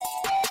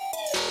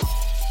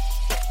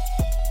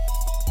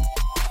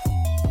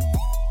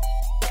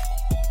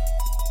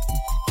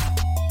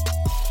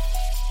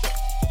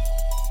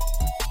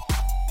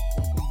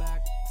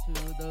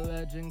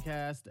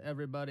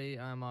everybody?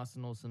 I'm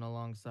Austin Olson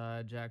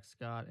alongside Jack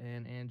Scott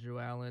and Andrew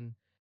Allen,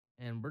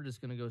 and we're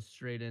just going to go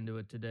straight into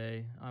it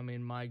today. I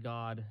mean, my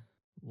God,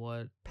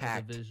 what a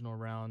Packed. divisional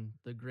round,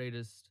 the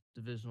greatest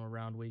divisional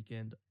round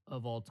weekend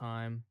of all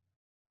time.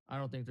 I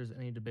don't think there's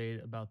any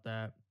debate about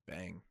that.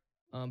 Bang.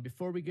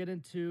 Before we get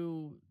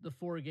into the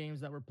four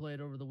games that were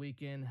played over the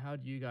weekend,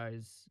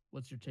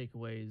 what's your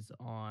takeaways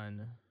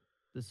on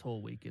this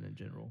whole weekend in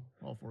general,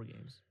 all four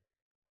games?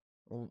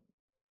 Well,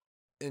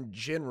 in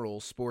general,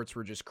 sports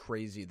were just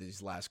crazy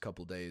these last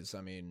couple days. I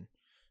mean,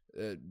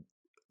 uh,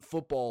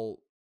 football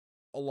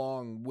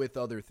along with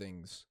other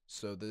things.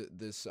 So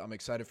this I'm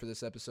excited for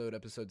this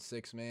episode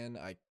 6, man.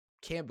 I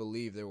can't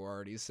believe there were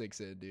already 6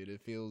 in, dude. It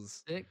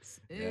feels Six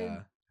in. yeah.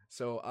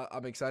 So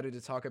I'm excited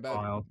to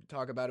Wild.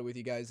 talk about it with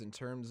you guys in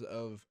terms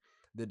of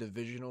the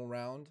divisional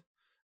round.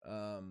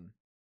 Um,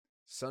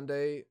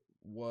 Sunday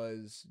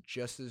was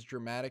just as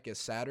dramatic as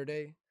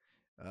Saturday,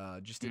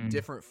 just in Mm.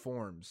 different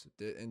forms,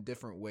 in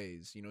different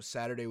ways. You know,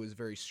 Saturday was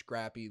very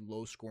scrappy,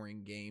 low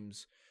scoring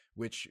games,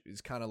 which is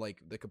kind of like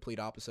the complete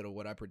opposite of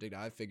what I predicted.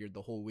 I figured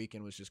the whole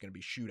weekend was just going to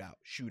be shootout.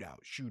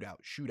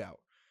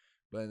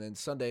 But then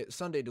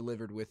Sunday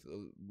delivered with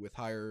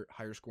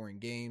higher scoring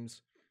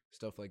games,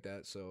 stuff like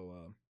that.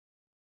 So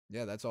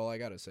yeah, that's all I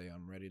got to say.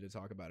 I'm ready to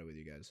talk about it with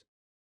you guys.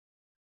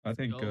 I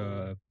think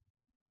Go.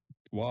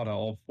 wild,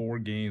 all four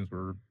games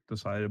were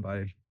decided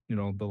by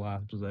the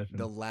last The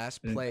possession.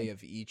 last And play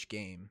of each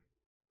game,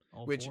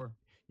 All which four.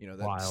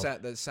 wild.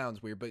 that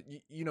sounds weird, but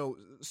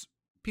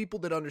people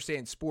that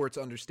understand sports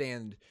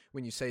understand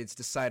when you say it's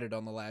decided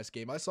on the last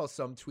game. I saw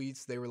some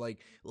tweets, they were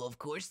like, "Well, of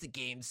course the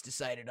game's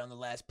decided on the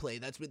last play.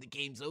 That's when the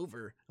game's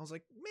over." I was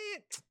like,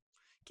 "Man,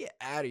 get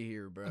out of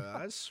here, bro!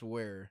 I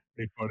swear."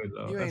 Pretty funny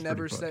though. You That's ain't pretty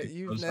never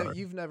funny. I'm sorry.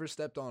 you've never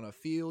stepped on a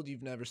field,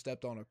 you've never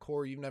stepped on a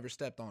court, you've never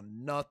stepped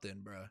on nothing,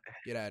 bro.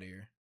 Get out of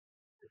here.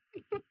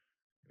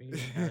 We can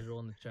get casual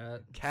in the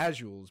chat.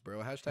 Casuals, bro.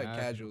 Hashtag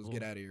casuals. Casual.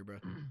 Get out of here, bro.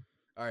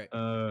 All right.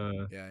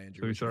 Yeah, Andrew,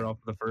 Should we what you start got? off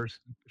with the first?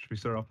 Should we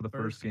start off with the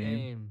first First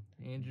game?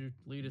 game. Andrew,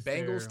 lead us Bengals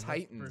there. What's the first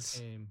Titans.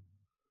 game?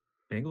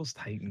 Bengals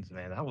Titans,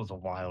 man, that was a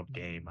wild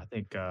game. I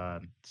think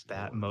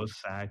stat most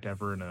sacked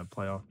ever in a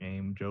playoff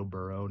game. Joe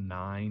Burrow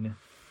 9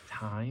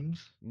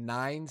 times. 9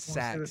 I wanna say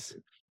that- sacks.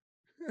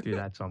 Dude,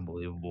 that's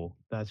unbelievable.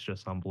 That's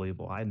just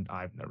unbelievable.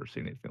 I've never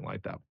seen anything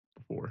like that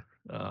before.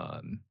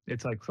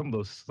 It's like some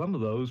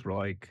of those were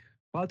like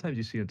a lot of times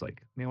you see it's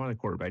like, man, one of the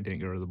quarterback didn't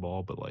get rid of the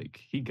ball, but like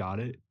he got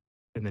it,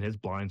 and then his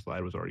blind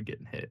slide was already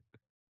getting hit.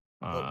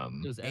 Oh,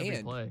 It was every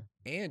and play.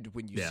 and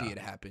when you Yeah. see it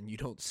happen, you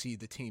don't see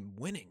the team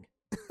winning.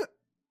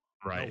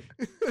 Right.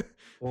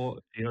 Well,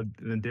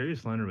 then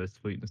Darius Leonard was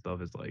tweeting and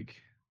stuff is like,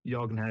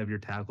 y'all can have your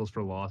tackles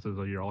for losses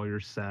or all your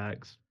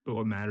sacks, but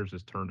what matters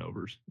is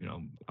turnovers.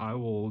 I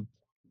will.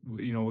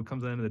 What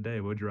comes at the end of the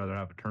day, would you rather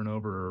have a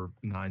turnover or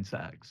 9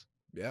 sacks?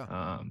 Yeah.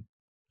 Um,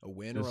 A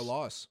win or a just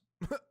loss.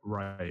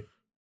 right.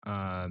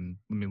 I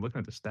mean, looking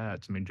at the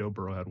stats, I mean, Joe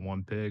Burrow had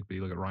 1 pick, but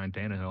you look at Ryan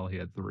Tannehill, he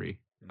had 3.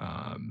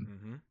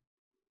 Mm-hmm.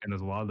 And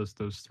there's a lot of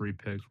those 3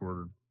 picks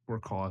were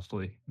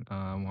costly.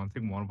 I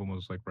think one of them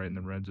was like right in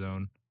the red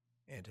zone.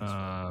 And his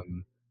fault.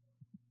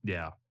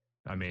 Yeah.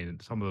 I mean,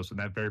 some of those in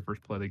that very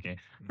first play of the game,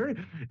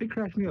 Mhm. it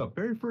cracked me up.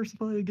 Very first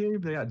play of the game,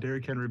 they got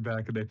Derrick Henry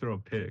back and they throw a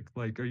pick.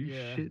 Like, are you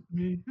Yeah. shitting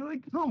me? You're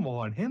like, come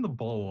on, hand the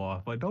ball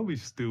off. Like, don't be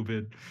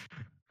stupid.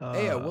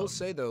 Hey, I will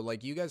say though,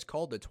 like you guys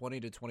called the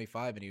 20 to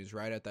 25, and he was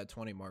right at that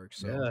 20 mark.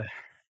 So yeah.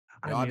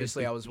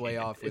 obviously, It's I was way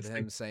off with it's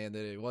him saying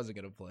that it wasn't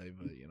gonna play,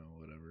 but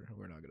whatever.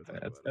 We're not gonna talk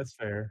about it. that's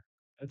fair.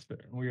 That's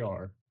fair. We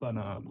are, but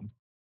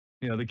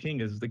the king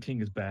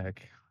is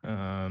back.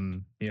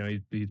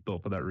 He's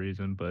built for that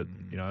reason, but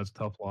Mhm. it's a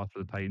tough loss for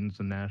the Titans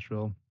in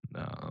Nashville.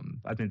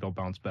 I think they'll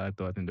bounce back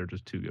though. I think they're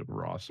just too good of a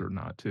roster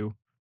not to.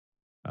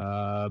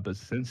 But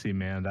Cincy,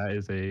 man,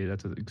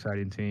 that's an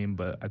exciting team,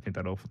 but I think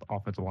that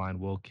offensive line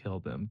will kill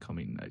them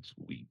coming next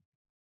week.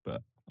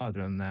 But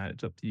other than that,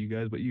 it's up to you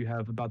guys. What you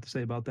have about to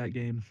say about that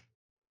game?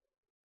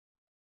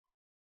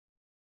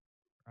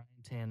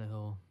 Ryan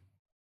Tannehill.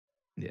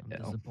 Yeah,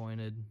 I'm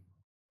disappointed.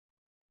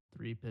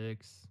 3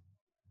 picks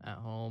at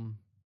home.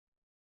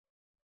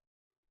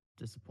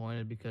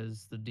 Disappointed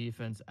because the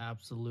defense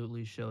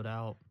absolutely showed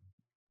out.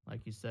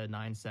 Like you said,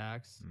 9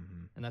 sacks.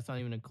 Mhm. And that's not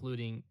even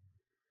including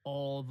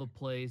all the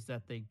plays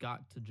that they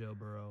got to Joe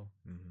Burrow.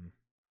 Mhm.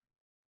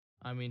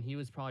 I mean, he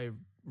was probably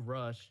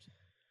rushed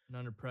and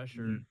under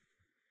pressure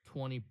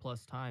 20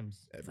 plus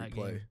times Every that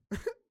play. game.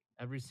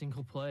 Every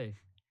single play.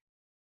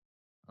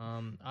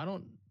 I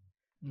don't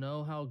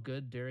know how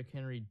good Derrick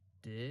Henry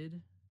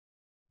did.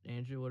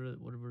 Andrew,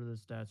 what were the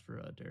stats for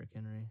Derrick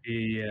Henry?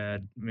 Yeah,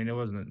 I mean, it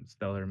wasn't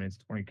stellar. I mean, it's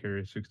 20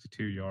 carries,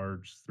 62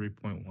 yards,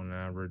 3.1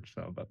 average.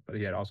 So, but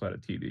he also had a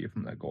TD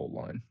from that goal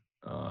line.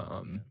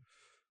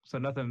 So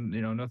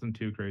nothing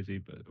too crazy.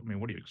 But I mean,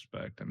 what do you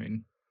expect? I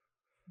mean,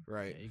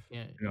 Right. Yeah, you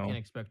can't you you know, can't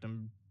expect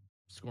him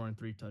scoring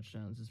 3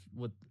 touchdowns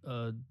with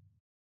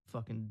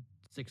fucking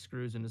 6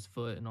 screws in his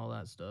foot and all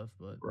that stuff.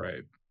 But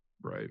right,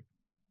 right.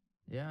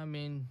 yeah, I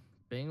mean,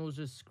 Bengals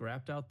just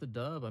scrapped out the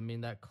dub. I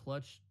mean, that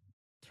clutch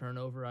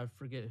turnover, I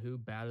forget who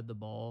batted the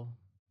ball.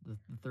 the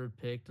third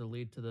pick to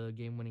lead to the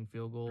game-winning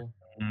field goal.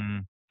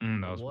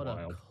 That was What a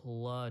wild.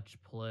 clutch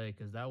play,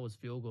 because that was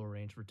field goal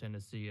range for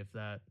Tennessee if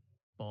that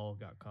ball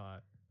got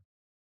caught.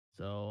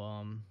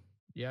 So,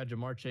 yeah,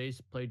 Jamar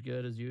Chase played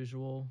good as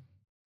usual.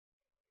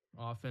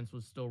 Offense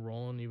was still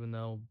rolling, even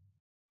though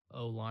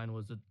O line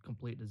was a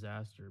complete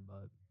disaster.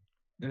 But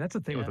And that's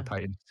the thing with the yeah,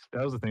 Titans.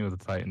 That was the thing with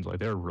the Titans. Like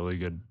they're a really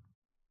good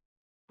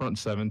front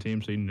seven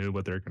team, so you knew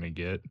what they're going to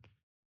get.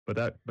 But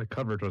that the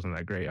coverage wasn't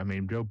that great. I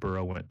mean, Joe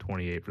Burrow went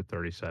 28 for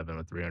 37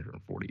 with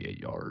 348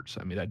 yards.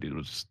 I mean, that dude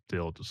was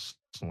still just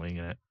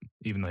slinging it,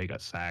 even though he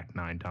got sacked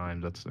 9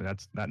 times.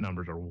 That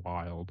numbers are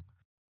wild.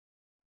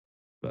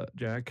 But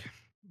Jack,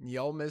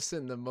 Y'all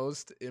missing the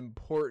most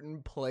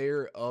important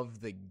player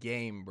of the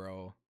game,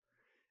 bro.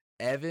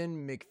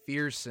 Evan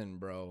McPherson,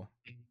 bro.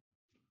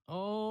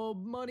 oh,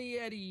 Money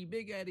Eddie,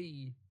 Big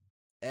Eddie.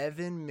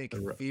 Evan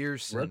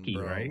McPherson, rookie,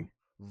 bro. right?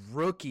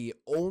 Rookie.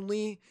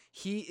 Only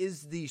he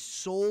is the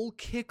sole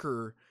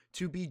kicker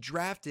to be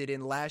drafted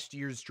in last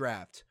year's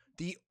draft.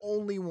 The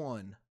only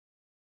one.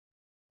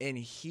 And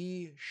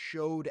he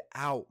showed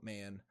out,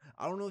 man.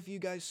 I don't know if you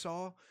guys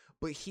saw,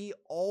 but he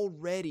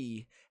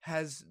already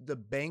has the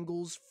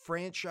Bengals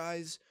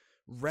franchise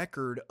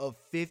record of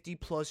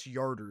 50-plus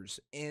yarders,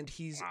 and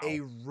he's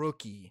a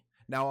rookie.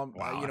 Now,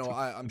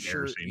 I'm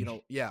sure,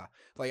 yeah.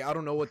 Like, I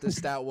don't know what the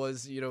stat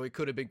was. It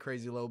could have been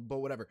crazy low, but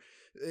whatever.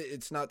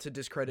 It's not to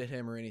discredit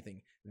him or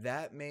anything.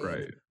 That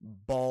man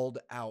balled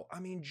out. I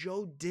mean,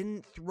 Joe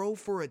didn't throw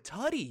for a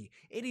tutty,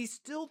 and he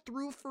still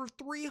threw for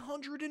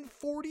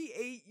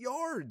 348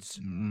 yards.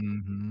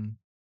 Mm-hmm.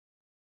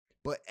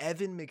 But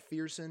Evan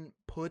McPherson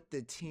put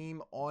the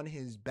team on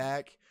his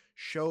back,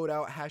 showed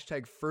out,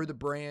 hashtag for the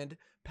brand,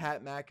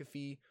 Pat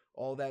McAfee,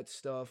 all that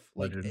stuff.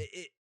 Like,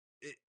 it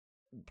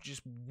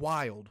just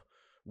wild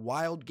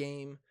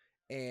game.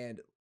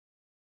 And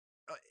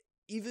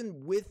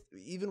even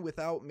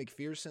without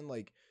McPherson,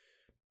 like,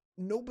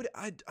 nobody,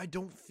 I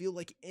don't feel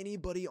like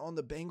anybody on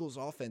the Bengals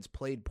offense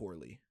played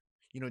poorly.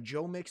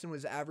 Joe Mixon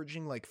was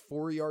averaging like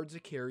 4 yards a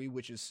carry,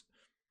 which is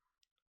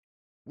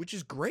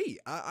great.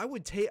 I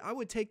would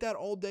take that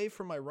all day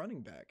from my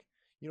running back.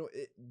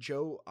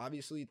 Joe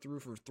obviously threw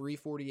for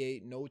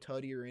 348, no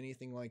tutty or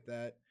anything like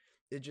that.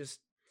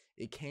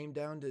 It came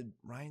down to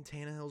Ryan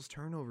Tannehill's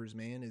turnovers,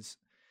 man.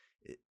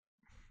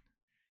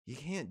 You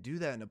can't do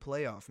that in a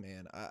playoff,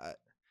 man.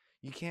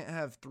 You can't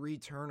have 3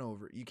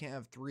 turnovers. You can't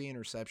have 3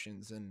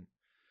 interceptions, and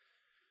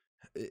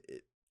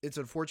it's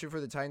unfortunate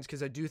for the Titans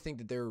because I do think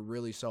that they're a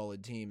really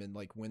solid team, and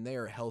like when they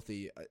are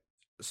healthy,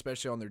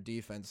 especially on their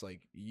defense,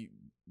 like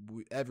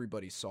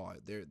everybody saw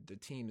it. The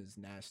team is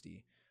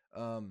nasty.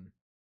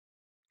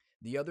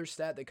 The other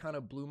stat that kind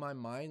of blew my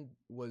mind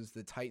was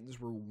the Titans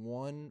were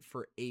 1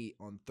 for 8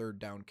 on third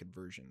down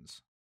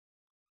conversions.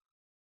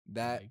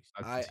 That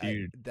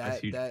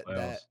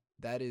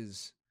that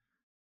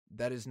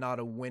is not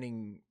a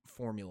winning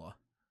formula.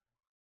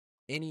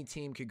 Any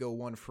team could go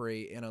 1 for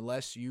 8, and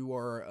unless you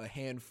are a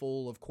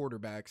handful of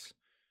quarterbacks,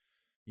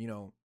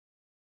 and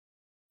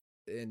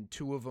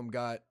 2 of them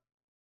got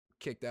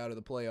kicked out of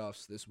the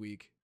playoffs this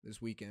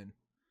weekend.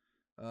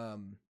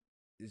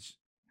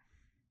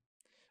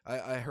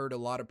 I heard a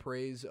lot of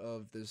praise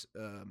of this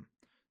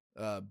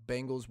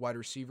Bengals wide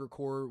receiver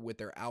core with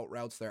their out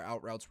routes. Their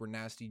out routes were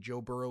nasty.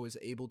 Joe Burrow is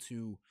able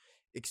to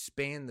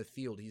expand the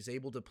field. He's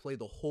able to play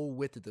the whole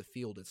width of the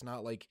field. It's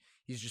not like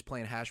he's just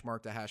playing hash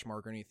mark to hash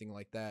mark or anything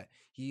like that.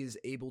 He is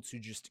able to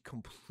just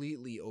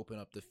completely open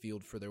up the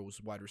field for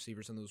those wide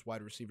receivers, and those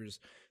wide receivers,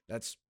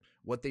 that's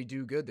what they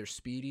do good. They're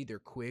speedy, they're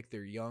quick,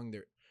 they're young,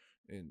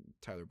 and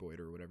Tyler Boyd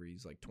or whatever,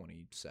 he's like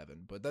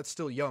 27, but that's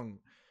still young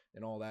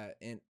and all that.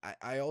 And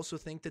I also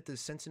think that the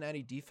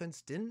Cincinnati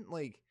defense didn't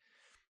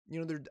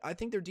I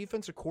think their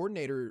defensive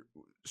coordinator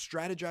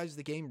strategized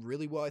the game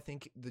really well. I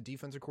think the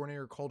defensive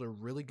coordinator called a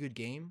really good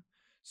game.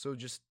 So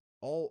just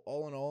all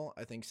in all,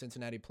 I think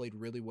Cincinnati played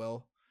really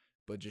well.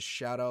 But just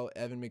shout out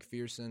Evan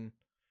McPherson.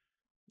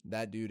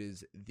 That dude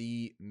is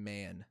the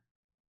man.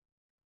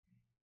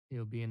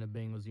 He'll be in a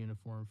Bengals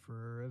uniform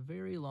for a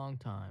very long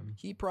time.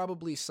 He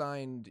probably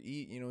signed,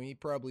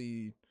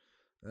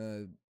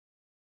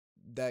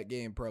 that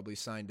game probably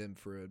signed him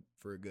for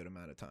a good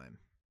amount of time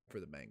for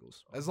the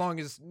Bengals. As long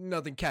as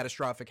nothing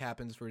catastrophic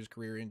happens for his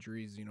career,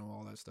 injuries,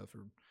 all that stuff,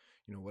 or,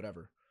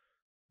 whatever.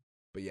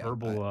 But yeah.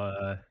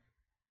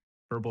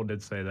 Verbal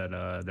did say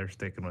that they're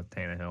sticking with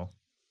Tannehill,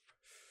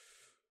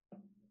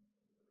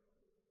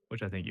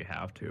 which I think you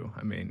have to.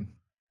 I mean,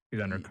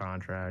 he's under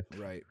contract.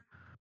 Right.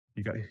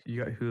 You got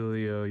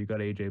Julio, you got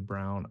AJ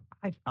Brown.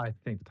 I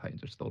think the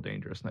Titans are still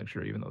dangerous next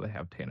year, even though they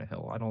have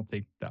Tannehill. I don't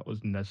think that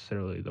was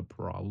necessarily the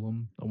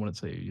problem. I wouldn't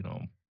say,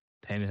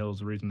 Tannehill's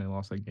the reason they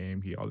lost that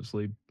game. He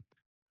obviously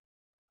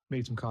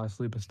made some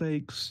costly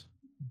mistakes,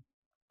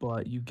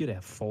 but you get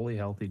a fully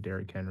healthy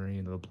Derrick Henry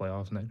into the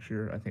playoffs next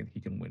year. I think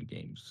he can win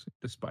games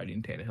despite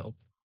in Tannehill.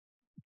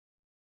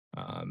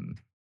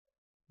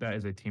 That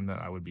is a team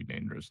that I would be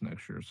dangerous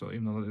next year. So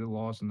even though they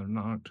lost and they're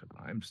not,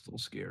 I'm still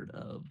scared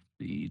of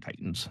the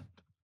Titans.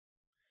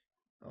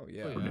 Oh,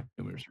 yeah. For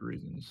numerous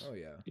reasons. Oh,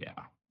 yeah.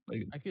 Yeah.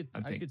 Like, I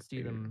I think could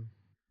see them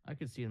I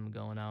could see them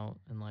going out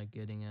and like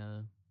getting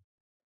a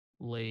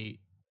late,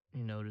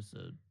 just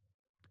a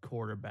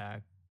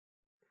quarterback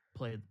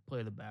play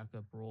the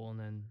backup role, and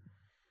then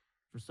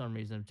for some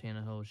reason if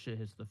Tannehill shit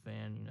hits the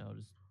fan,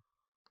 just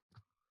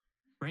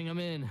bring him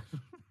in.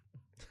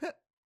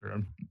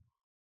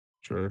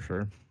 sure,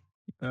 sure.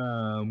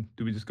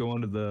 Do we just go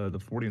on to the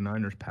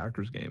 49ers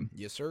Packers game?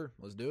 Yes, sir.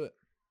 Let's do it.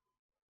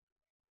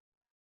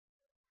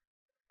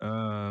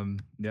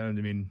 Yeah, I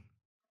mean,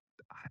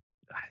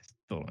 I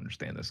still don't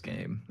understand this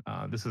game.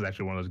 This is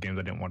actually one of those games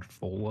I didn't watch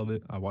full of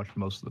it. I watched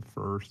most of the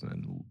first,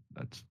 and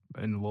that's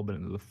and a little bit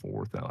into the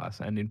fourth, that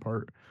last ending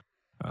part.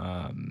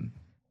 Um,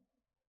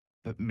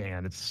 but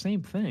man, it's the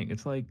same thing.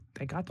 It's like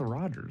they got the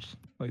Rodgers.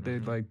 Like they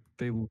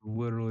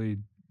literally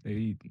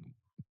they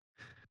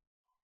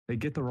they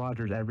get the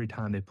Rodgers every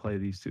time they play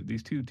these two.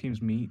 These two teams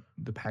meet.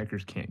 The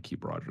Packers can't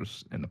keep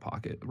Rodgers in the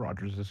pocket.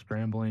 Rodgers is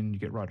scrambling. You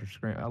get Rodgers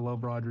I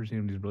love Rodgers. He's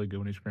really good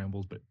when he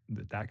scrambles, but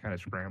that kind of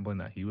scrambling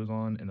that he was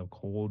on in the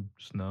cold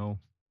snow,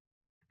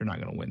 you're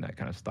not going to win that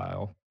kind of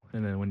style.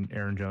 And then when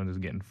Aaron Jones is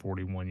getting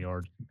 41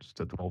 yards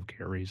to 12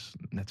 carries,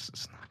 that's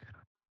just not good.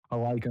 I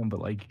like him,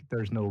 but like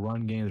there's no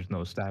run game, there's no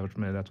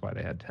establishment. That's why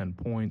they had 10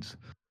 points.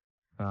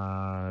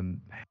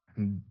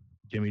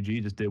 Jimmy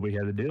G just did what he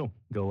had to do.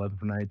 Go 11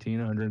 for 19,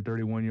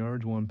 131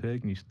 yards, one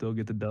pick, and you still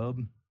get the dub.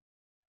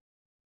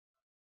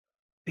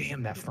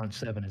 Damn, that front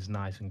seven is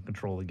nice and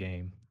control the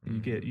game. You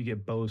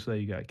get Bosa,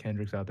 you got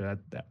Kendricks out there.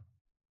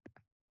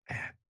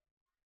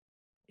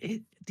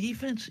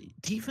 Defense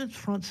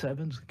front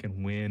sevens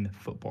can win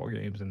football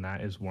games, and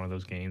that is one of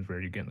those games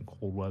where you get in the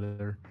cold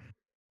weather,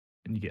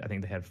 and I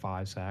think they had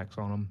 5 sacks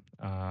on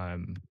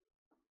them.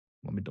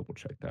 Let me double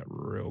check that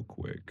real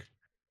quick.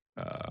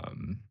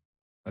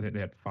 I think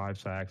they had 5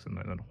 sacks and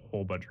then a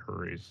whole bunch of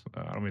hurries.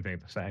 I don't even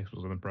think the sacks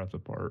was an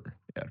impressive part.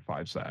 They had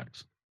 5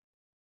 sacks,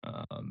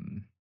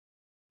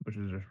 which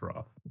is just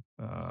rough.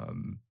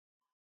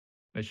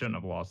 They shouldn't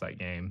have lost that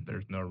game.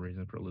 There's no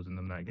reason for losing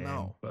them that game.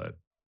 No. But,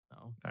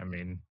 I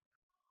mean,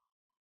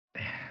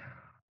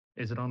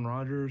 is it on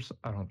Rodgers?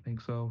 I don't think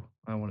so.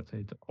 I want to say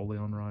it's only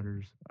on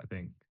Rodgers. I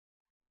think.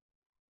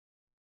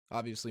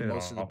 Obviously,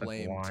 most of the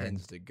blame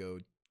tends to go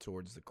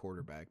towards the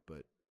quarterback,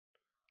 but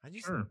I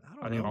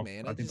don't know,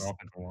 man. I think the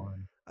offensive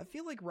line. I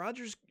feel like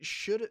Rodgers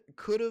could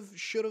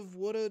have,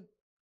 would have.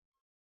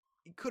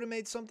 He could have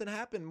made something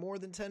happen more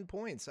than 10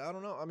 points. I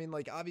don't know. I mean,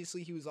 like,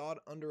 obviously he was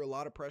under a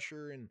lot of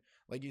pressure. And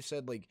like you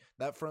said, like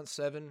that front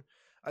seven,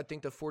 I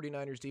think the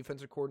 49ers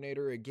defensive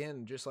coordinator,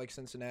 again, just like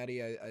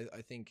Cincinnati,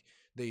 I think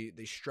they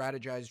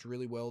strategized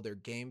really well. Their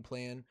game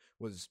plan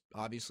was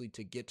obviously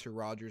to get to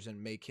Rodgers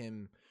and make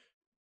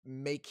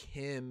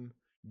him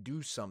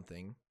do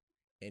something.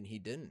 And he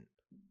didn't.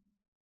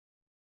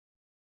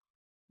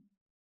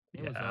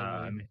 It was ugly.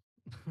 I mean,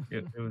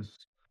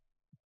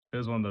 it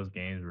was one of those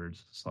games where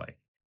it's just like,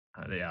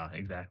 yeah,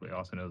 exactly.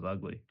 Austin, it was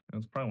ugly. It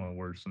was probably one of the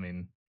worst. I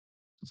mean,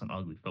 it's an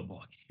ugly football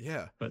game.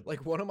 Yeah, but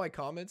like one of my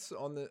comments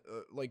on the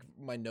like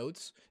my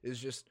notes is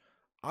just,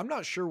 I'm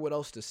not sure what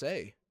else to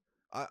say.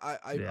 I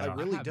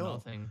really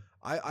don't.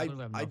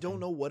 I don't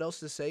know what else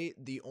to say.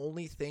 The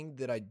only thing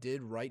that I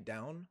did write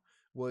down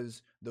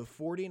was the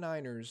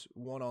 49ers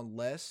won on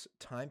less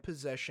time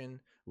possession,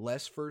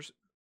 less first.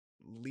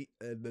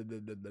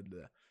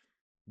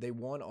 They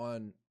won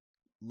on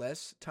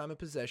less time of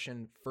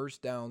possession,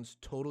 first downs,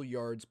 total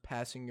yards,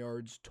 passing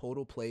yards,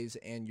 total plays,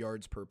 and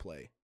yards per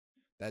play.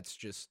 That's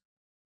just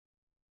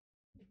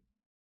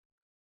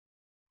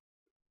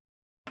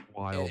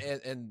wild.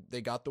 And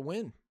they got the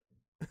win.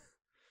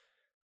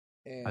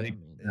 I think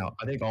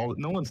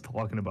no one's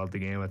talking about the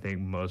game. I think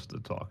most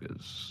of the talk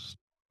is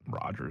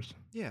Rodgers.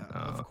 Yeah,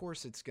 of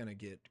course it's gonna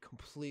get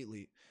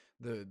completely.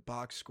 The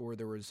box score,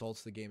 the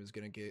results of the game is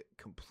gonna get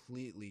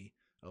completely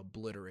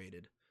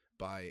obliterated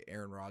by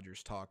Aaron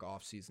Rodgers talk,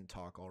 off-season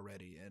talk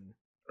already, and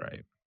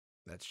right,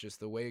 that's just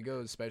the way it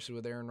goes, especially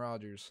with Aaron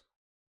Rodgers.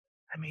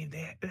 I mean,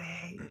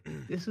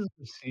 this is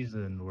the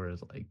season where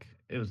it's like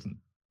it was. I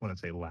want to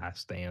say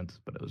last dance,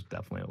 but it was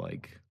definitely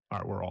like, all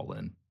right, we're all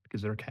in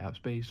because their cap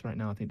space right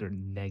now. I think they're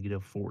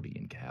negative 40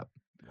 in cap.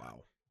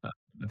 Wow. I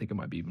think it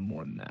might be even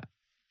more than that.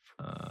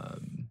 So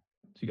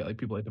you got like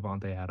people like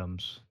Devontae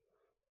Adams.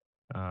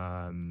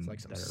 It's like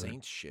some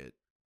Saints shit.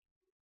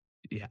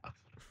 Yeah.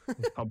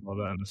 We'll talk about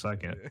that in a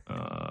second.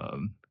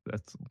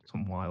 That's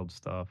some wild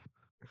stuff.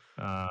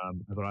 But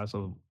I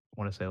also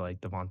want to say like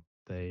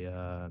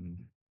Devontae,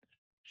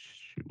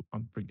 shoot,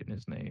 I'm forgetting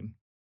his name.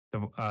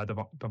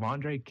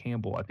 Devondre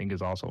Campbell, I think,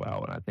 is also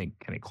out, and I think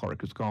Kenny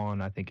Clark is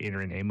gone. I think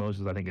Adrian Amos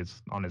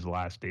is on his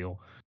last deal.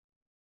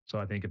 So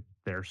I think if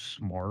they're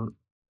smart,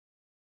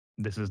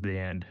 this is the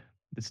end.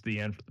 This is the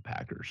end for the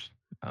Packers.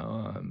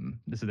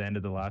 This is the end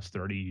of the last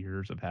 30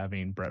 years of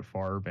having Brett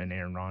Favre and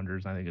Aaron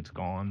Rodgers. I think it's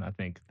gone. I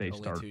think they only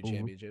start 2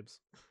 championships.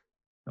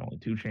 Only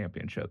 2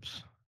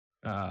 championships.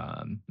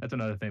 That's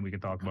another thing we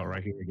can talk about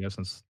right here, I guess,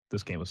 since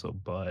this game was so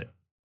butt.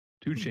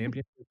 2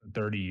 championships in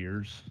 30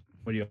 years.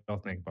 What do y'all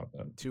think about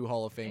that? 2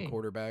 Hall of Fame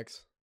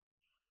quarterbacks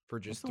for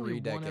just 3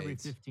 decades. One every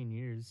 15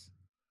 years.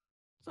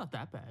 It's not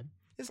that bad.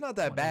 It's not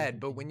that 20 to bad,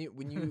 but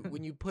 15.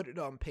 when you put it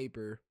on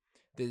paper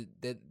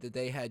that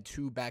they had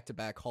 2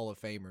 back-to-back Hall of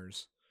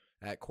Famers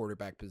at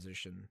quarterback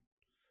position,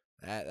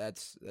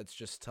 that's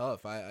just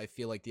tough. I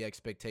feel like the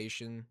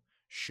expectation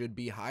should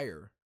be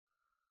higher,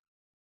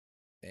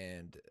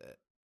 and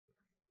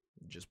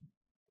just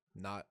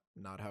not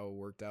how it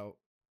worked out,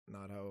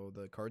 not how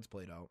the cards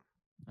played out.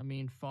 I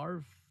mean,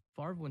 Favre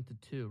went to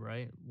 2,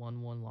 right?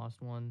 Won one,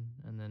 lost one,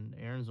 and then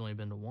Aaron's only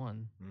been to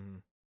 1. Mm-hmm.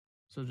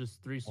 So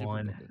just 3 Super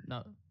One.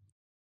 Bowl.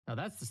 Now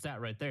that's the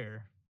stat right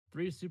there.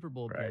 3 Super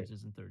Bowl Right.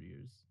 appearances in 30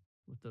 years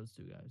with those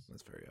 2 guys.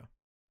 That's fair,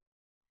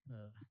 yeah.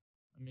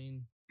 I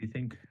mean, Do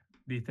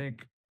you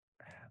think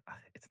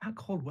it's not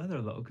cold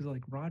weather though? Because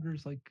like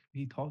Rodgers, like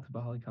he talks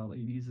about like how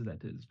he uses that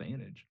to his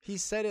advantage. He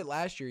said it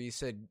last year. He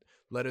said,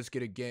 Let us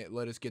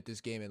get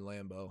this game in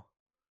Lambeau."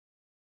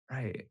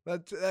 Right.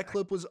 That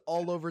clip was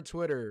all over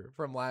Twitter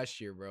from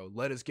last year, bro.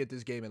 Let us get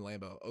this game in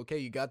Lambeau. Okay,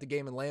 you got the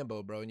game in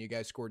Lambeau, bro, and you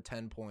guys scored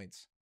 10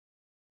 points.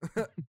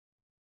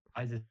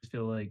 I just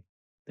feel like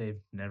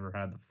they've never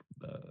had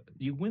the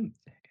you win.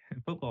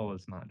 Football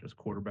is not just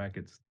quarterback;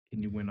 it's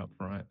can you win up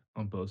front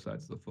on both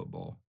sides of the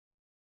football.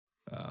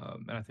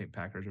 And I think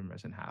Packers are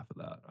missing half of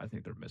that. I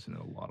think they're missing it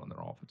a lot on their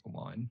offensive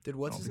line. Did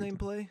what's his name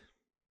play?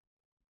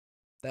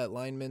 That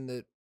lineman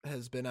that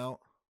has been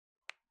out.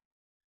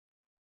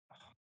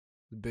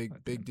 The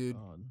big dude.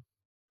 God.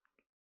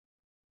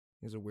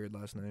 He has a weird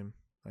last name.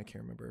 I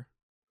can't remember.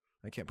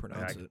 I can't I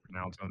pronounce can it.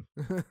 pronounce them.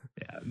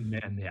 Yeah,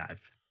 man. Yeah,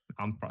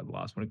 I'm probably the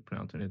last one to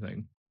pronounce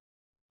anything,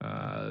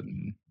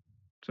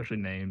 especially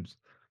names.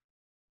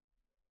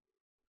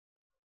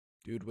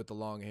 Dude with the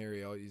long hair,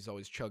 he's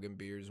always chugging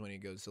beers when he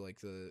goes to like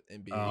the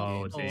NBA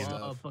Oh, games and David.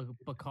 stuff.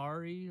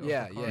 Bakari? Or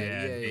Yeah, Bakari?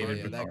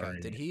 David that guy.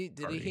 Bakari. Did he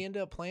Bakari. end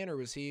up playing, or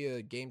was he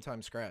a game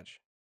time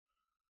scratch?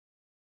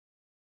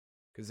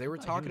 Because they were I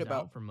thought he talking was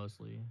about. out for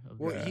mostly.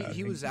 Well, Yeah, I he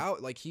think was so.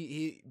 out. Like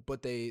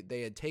but they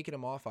had taken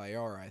him off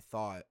IR. I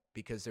thought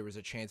because there was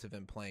a chance of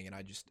him playing, and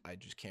I just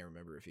can't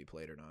remember if he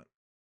played or not.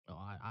 Oh,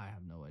 I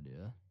have no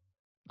idea.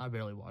 I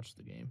barely watched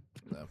the game.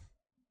 No.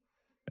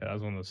 Yeah, that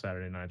was one of those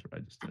Saturday nights where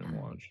I just didn't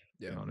watch.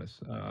 To Yeah. be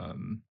honest.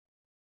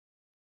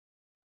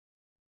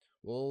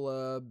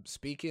 Well,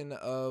 speaking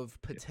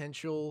of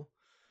potential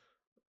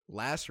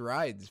last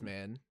rides,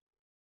 man.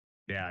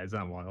 Yeah, is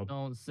that wild?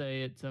 Don't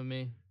say it to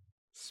me.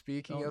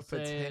 Speaking Don't of say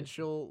it.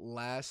 potential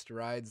last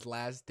rides,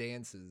 last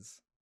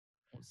dances,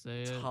 Don't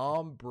say it.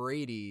 Tom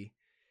Brady,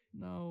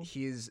 No.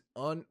 he is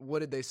what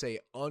did they say?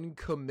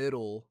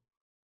 Committable,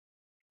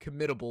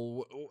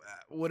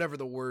 whatever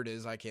the word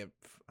is. I can't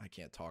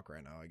talk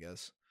right now, I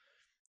guess.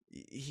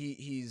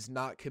 He's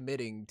not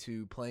committing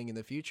to playing in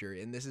the future,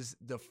 and this is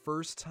the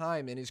first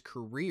time in his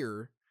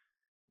career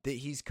that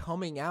he's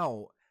coming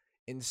out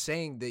and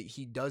saying that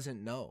he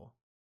doesn't know.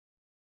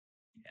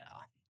 Yeah.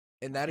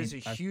 And that is a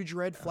huge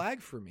red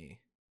flag for me.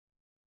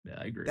 Yeah,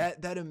 I agree.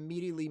 That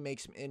immediately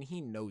makes me, and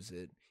he knows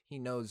it. He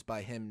knows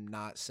by him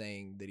not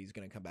saying that he's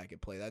going to come back and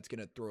play, that's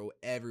going to throw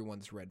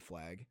everyone's red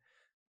flag,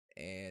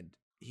 and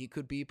he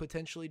could be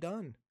potentially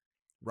done.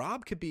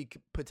 Rob could be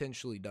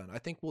potentially done. I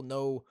think we'll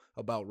know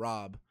about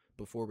Rob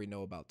before we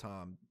know about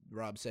Tom.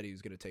 Rob said he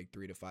was going to take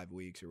 3 to 5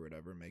 weeks or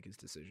whatever, make his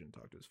decision,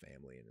 talk to his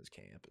family and his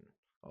camp and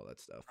all that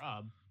stuff.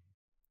 Rob.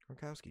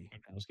 Gronkowski.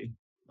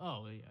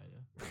 Oh, yeah.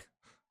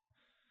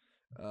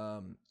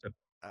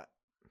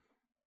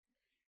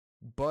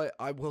 But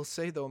I will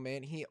say though,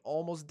 man, he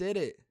almost did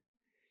it.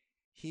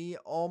 He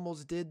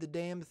almost did the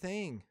damn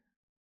thing.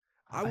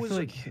 I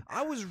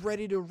was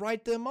ready to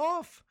write them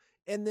off.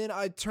 And then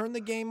I turned the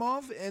game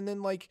off, and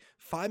then like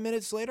 5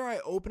 minutes later I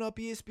open up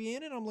ESPN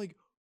and I'm like,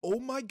 "Oh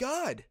my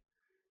god.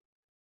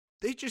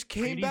 They just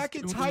came Brady's back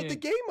and doing tied the it.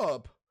 game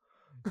up."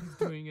 He's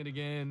doing it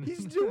again.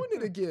 He's doing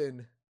it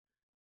again.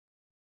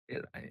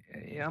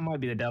 I might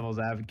be the devil's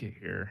advocate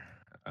here.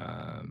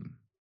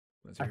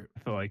 Let's I hear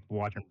it. feel like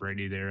watching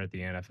Brady there at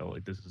the end, I felt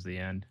like this is the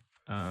end.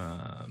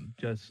 And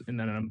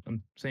then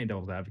I'm saying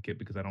devil's advocate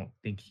because I don't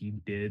think he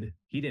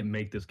didn't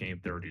make this game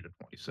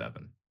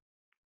 30-27.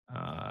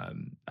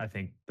 I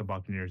think the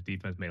Buccaneers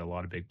defense made a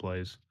lot of big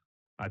plays.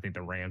 I think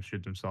the Rams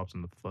shoot themselves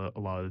in the foot a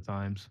lot of the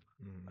times.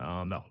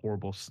 That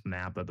horrible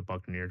snap that the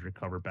Buccaneers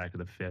recovered back at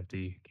the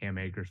 50. Cam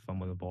Akers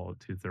fumbling the ball at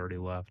 2:30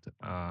 left.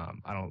 I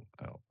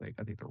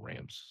think the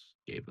Rams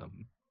gave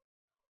them.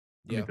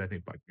 Yeah. I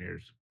think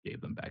Buccaneers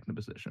gave them back in the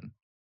position.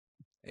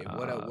 Hey,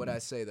 what I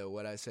say though?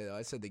 I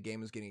said the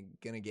game was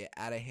gonna get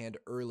out of hand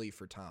early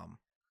for Tom,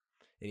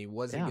 and he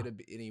wasn't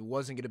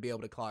gonna be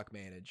able to clock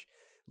manage.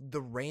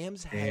 The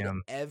Rams had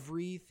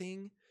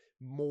everything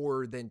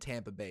more than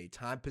Tampa Bay: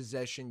 time,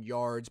 possession,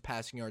 yards,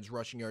 passing yards,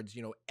 rushing yards.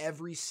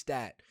 Every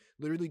stat.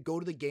 Literally, go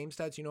to the game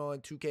stats. On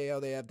 2K how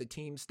they have the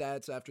team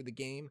stats after the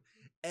game.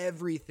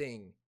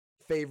 Everything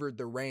favored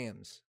the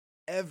Rams.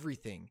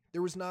 Everything.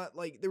 There was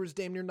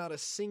damn near not a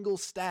single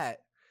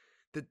stat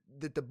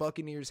that the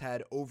Buccaneers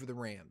had over the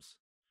Rams,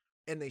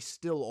 and they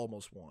still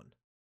almost won.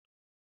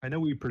 I know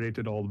we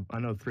predicted I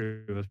know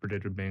 3 of us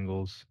predicted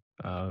Bengals.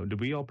 Did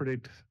we all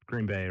predict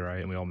Green Bay, right?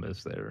 And we all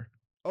missed there.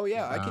 Oh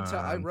yeah, I can tell.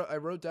 Um, I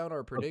wrote down our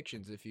let-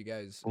 predictions if you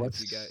guys let's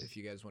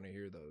want to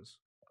hear those.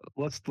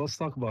 let's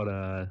talk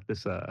about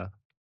this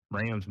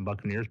Rams and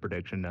Buccaneers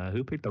prediction.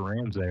 Who picked the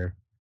Rams there?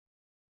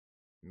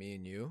 Me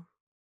and you.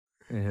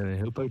 And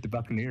who picked the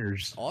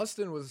Buccaneers?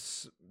 Austin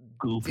was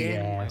Goofy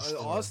Check my ass.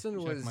 score.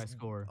 Check my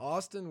score.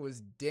 Austin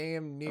was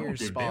damn I don't near give a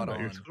damn spot about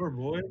your on. score,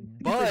 boy. You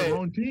picked But the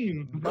wrong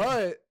team.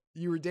 but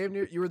you were damn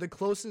near. You were the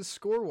closest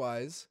score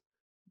wise,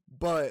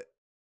 but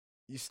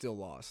you still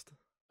lost.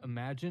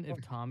 Imagine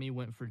if Tommy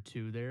went for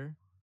 2 there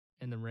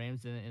and the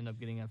Rams didn't end up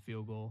getting a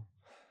field goal.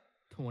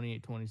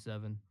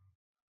 28-27.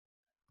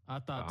 I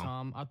thought Wow.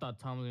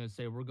 Tom was gonna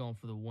say we're going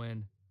for the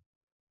win.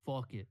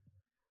 Fuck it.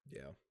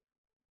 Yeah.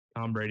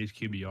 Tom Brady's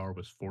QBR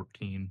was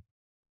 14.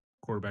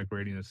 Quarterback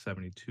rating is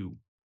 72.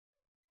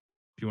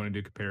 If you want to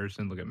do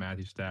comparison, look at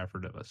Matthew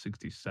Stafford of a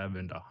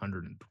 67 to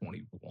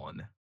 121.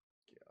 God.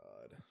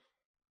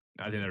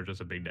 I think there's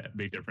just a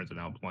big difference in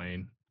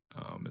outplaying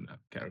in that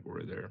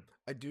category there.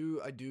 I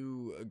do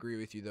agree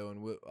with you though,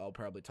 and I'll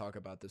probably talk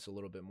about this a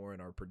little bit more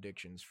in our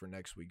predictions for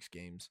next week's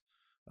games.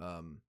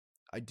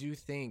 I do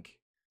think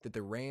that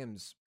the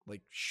Rams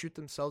like shoot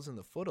themselves in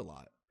the foot a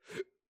lot,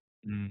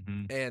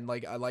 Mm-hmm. and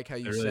like I like how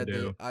you They really said that.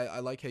 do. I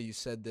like how you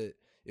said that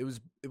it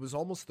was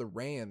almost the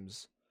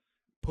Rams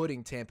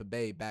putting Tampa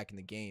Bay back in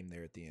the game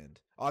there at the end.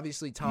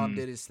 Obviously, Tom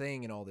did his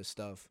thing and all this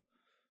stuff,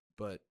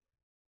 but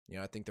you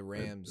know I think the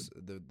Rams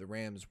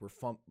were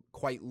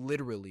quite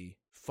literally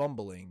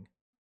fumbling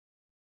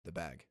the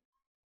bag.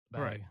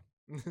 Right.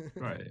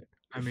 Right.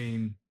 I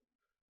mean,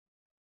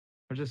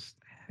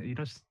 you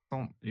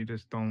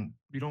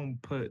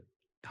don't put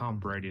Tom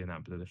Brady in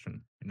that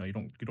position. You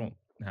don't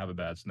have a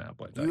bad snap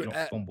like that. You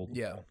don't fumble the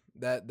yeah, ball.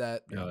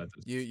 that You know, no. that's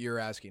You're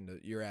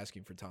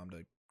asking for Tom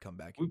to come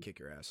back and kick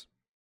your ass.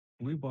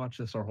 we watched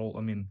this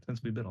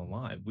since we've been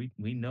alive.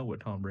 We know what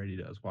Tom Brady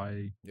does.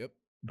 Why Yep,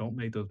 don't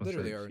make those mistakes?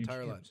 literally our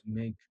entire lives.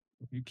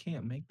 You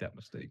can't make that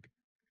mistake.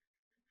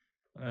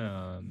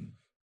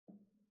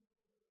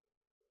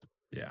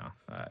 Yeah.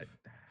 I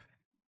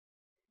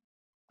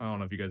don't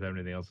know if you guys have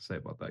anything else to say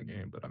about that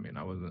game, but I mean,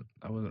 I wasn't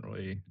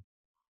really.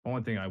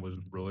 Only thing I was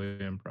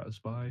really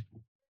impressed by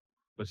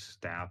was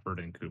Stafford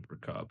and Cooper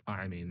Cup.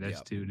 I mean, these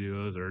Yep. two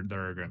duos they're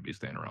going to be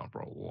staying around for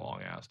a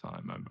long ass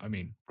time. I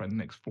mean, for the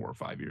next 4 or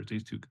 5 years,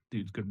 these two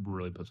dudes could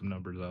really put some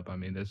numbers up. I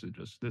mean, this is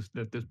just this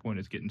at this point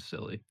it's getting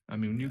silly. I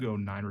mean, when you go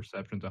 9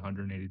 receptions,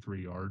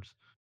 183 yards,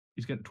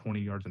 he's getting 20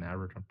 yards an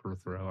average per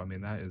throw. I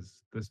mean,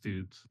 this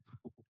dude's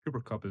Cooper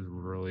Cup is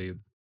really.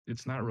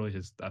 It's not really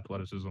his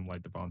athleticism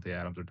like Devontae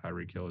Adams or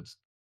Tyreek Hill. It's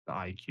the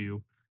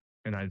IQ,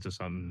 and it's just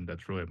something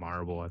that's really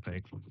admirable, I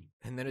think.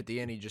 And then at the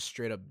end, he just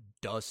straight up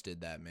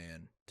dusted that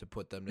man to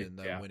put them in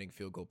the Yeah. winning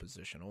field goal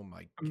position. Oh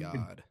my I mean,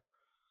 God!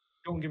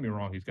 Don't get me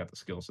wrong; he's got the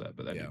skill set,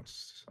 but Yeah.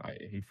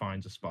 he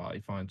finds a spot,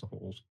 he finds the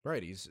holes.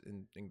 Right, he's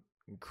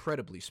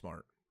incredibly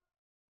smart.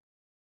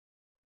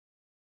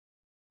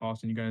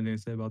 Austin, you got anything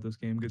to say about this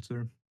game, good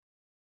sir?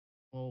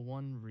 Well,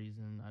 one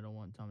reason I don't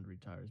want Tom to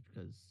retire is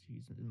because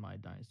he's in my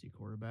dynasty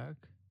quarterback.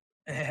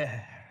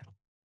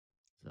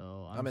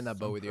 So I'm in that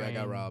boat with you. I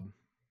got Rob.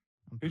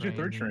 Who's your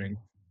third string?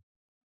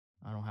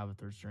 I don't have a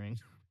third string.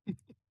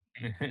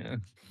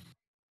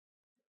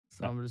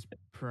 So I'm just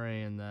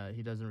praying that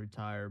he doesn't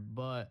retire.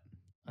 But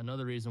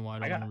another reason why I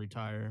don't want to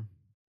retire.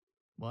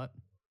 What?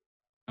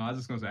 No, I was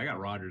just gonna say I got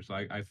Rodgers, so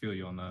I feel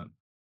you on that.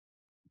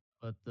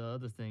 But the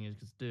other thing is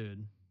because,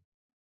 dude,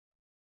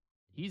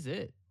 he's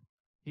it.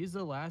 He's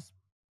the last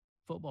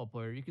football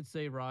player. You could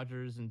say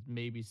Rodgers and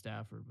maybe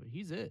Stafford, but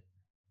he's it.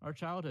 Our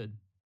childhood.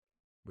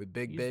 With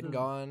Big Ben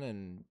gone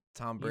and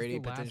Tom Brady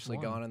potentially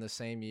gone in the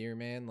same year,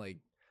 man. Like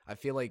I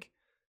feel like,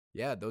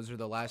 yeah, those are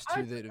the last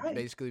two that have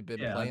basically been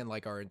playing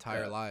like our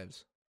entire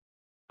lives.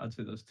 I'd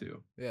say those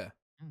two. Yeah.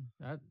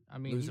 I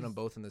mean, losing them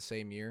both in the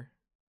same year.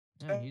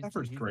 Yeah,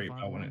 Stafford's great.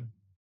 I want it.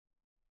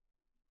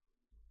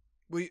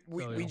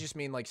 We just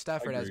mean like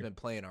Stafford has been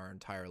playing our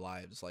entire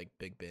lives, like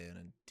Big Ben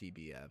and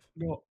TBF.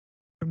 Well,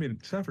 I mean,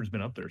 Stafford's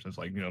been up there since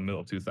like middle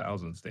of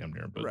 2000s, damn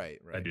near. But right.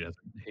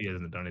 He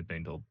hasn't done anything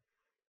until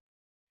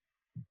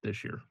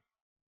this year.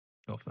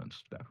 No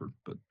offense, Stafford,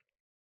 but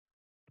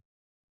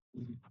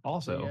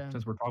also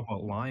since we're talking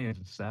about Lions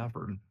and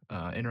Stafford,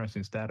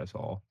 interesting status.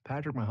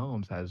 Patrick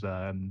Mahomes has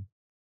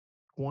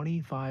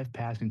 25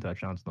 passing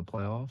touchdowns in the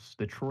playoffs.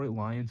 Detroit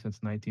Lions since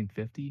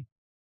 1950,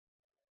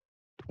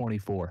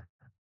 24.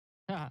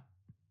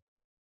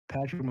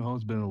 Patrick Mahomes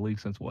has been in the league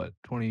since what,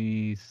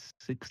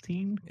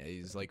 2016? Yeah,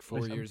 he's like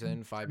 5 years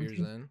in.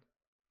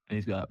 And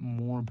he's got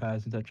more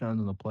passing touchdowns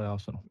in the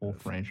playoffs than a whole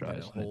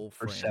franchise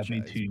for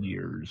 72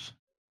 years.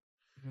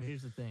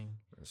 Here's the thing.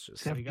 That's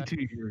just 72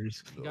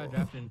 years. He got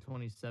drafted in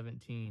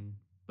 2017,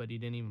 but he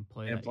didn't even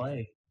play.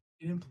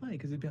 He didn't play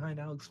because he's behind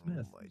Alex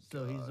Smith. Oh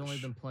so he's only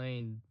been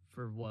playing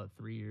for what,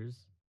 3 years?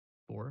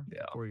 4?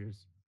 Yeah. 4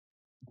 years.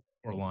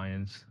 Or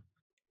Lions.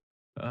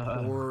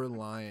 Poor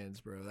Lions,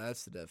 bro.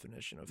 That's the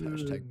definition of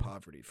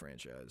 #poverty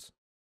franchise.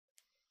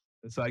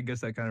 So I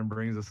guess that kind of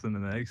brings us into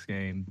the next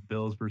game,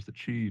 Bills versus the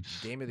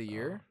Chiefs. Game of the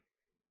year?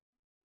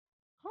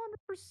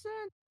 100%.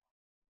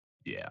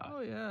 Yeah, Oh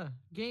yeah,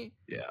 game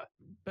yeah,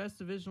 best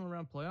divisional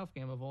round playoff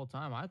game of all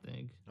time. I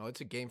think. Oh,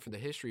 it's a game for the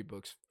history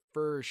books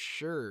for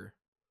sure.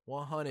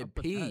 I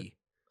put that. 100p.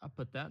 I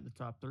put that in the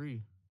top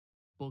three.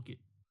 Book it.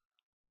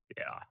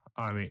 yeah.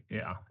 I mean,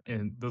 yeah.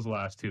 And those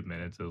last 2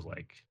 minutes, it was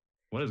like,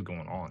 what is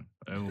going on?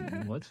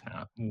 What's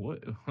happening? What?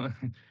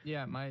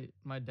 Yeah, my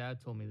dad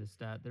told me this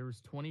stat. There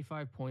was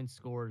 25 points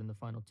scored in the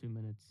final 2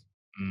 minutes.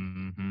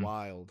 hmm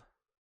Wild.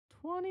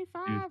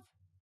 25.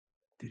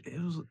 Dude, it,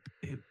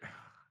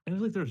 it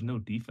was like there was no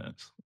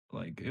defense.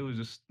 Like it was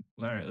just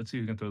all right. Let's see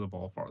who can throw the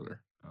ball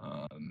farther.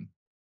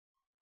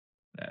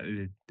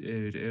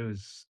 It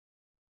was.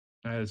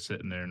 I was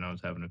sitting there and I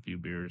was having a few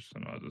beers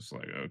and I was just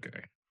like,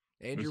 okay,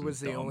 this Andrew is was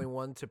the only dumb.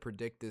 one to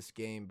predict this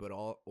game, but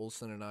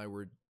Olsen and I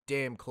were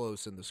damn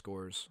close in the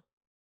scores.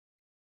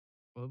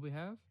 What did we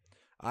have?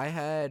 I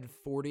had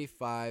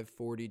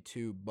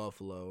 45-42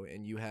 Buffalo,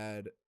 and you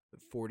had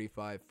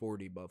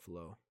 45-40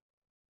 Buffalo.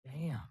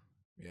 Damn.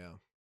 Yeah.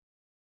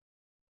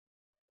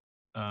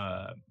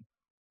 Uh,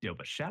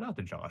 but shout out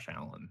to Josh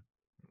Allen.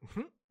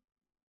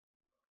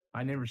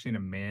 I never seen a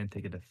man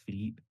take a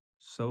defeat.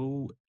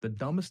 So the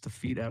dumbest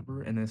defeat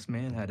ever, and this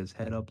man had his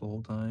head up the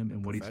whole time,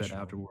 and what he said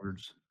Professional.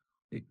 afterwards,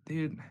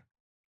 dude.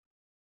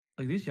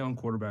 Like these young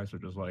quarterbacks are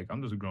just like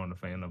I'm just growing a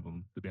fan of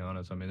them. To be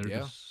honest, I mean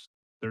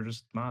they're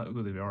just not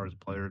who they are as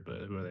players, but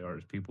who they are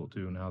as people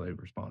too, and how they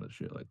respond to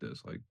shit like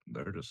this. Like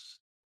they're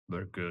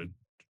good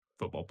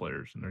football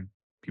players, and they're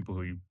people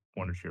who you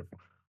want to cheer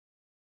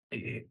for.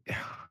 You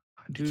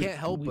Dude, can't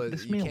help but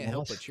this you man can't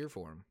help but lost. cheer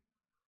for him.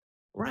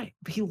 Right,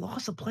 but he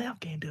lost a playoff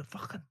game to a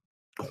fucking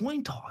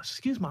coin toss.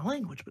 Excuse my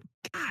language, but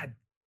god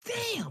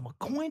damn, a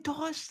coin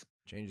toss.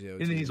 Change the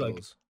OT And then he's like,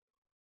 rules.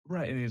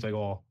 right, and he's like,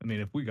 "Oh, I mean,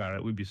 if we got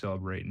it, we'd be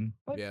celebrating."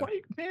 Like, Yeah.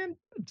 wait, man,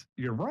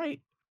 you're right,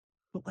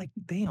 but like,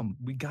 damn,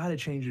 we gotta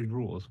change these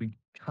rules.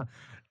 I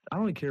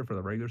don't even care for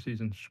the regular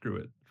season. Screw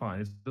it,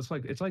 fine.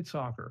 It's like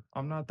soccer.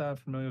 I'm not that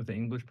familiar with the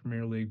English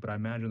Premier League, but I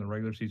imagine the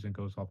regular season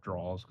goes off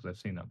draws because I've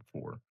seen that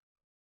before.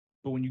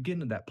 But when you get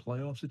into that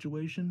playoff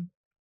situation,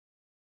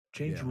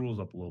 change the Yeah. rules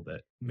up a little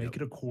bit. Make Yep.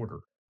 it a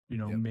quarter.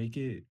 Yep. Make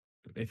it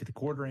if the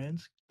quarter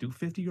ends, do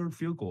 50-yard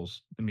field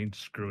goals. I mean,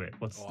 screw it.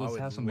 Let's I would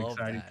have some love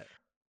exciting. that.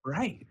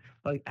 Right.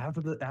 Like after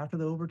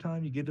the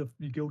overtime, you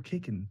go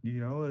kicking.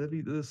 That'd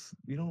be this.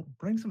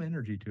 Bring some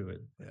energy to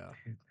it. Yeah.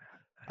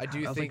 I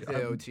do was think like,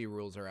 the OT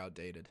rules are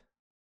outdated.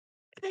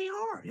 they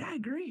are. Yeah, I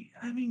agree.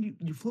 I mean,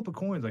 you flip a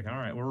coin. It's like, all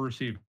right, we're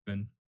receiving,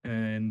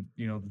 and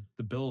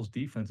the Bills'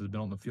 defense has been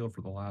on the field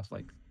for the last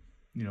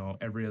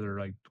every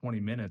other 20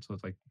 minutes. So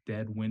it's like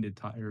dead, winded,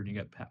 tired. You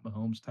got Pat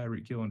Mahomes,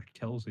 Tyreek Hill, and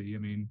Kelsey. I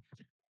mean,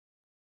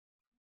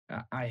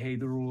 I hate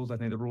the rules. I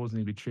think the rules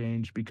need to be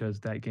changed because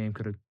that game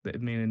could have. I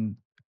mean,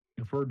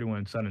 if we're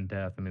doing sudden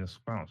death, I mean, the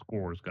final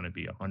score is going to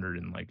be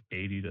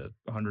 180 to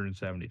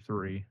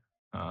 173.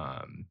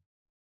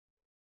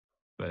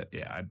 But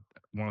yeah,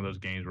 one of those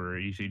games where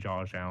you see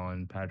Josh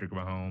Allen, Patrick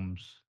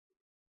Mahomes,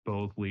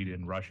 both lead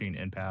in rushing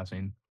and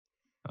passing,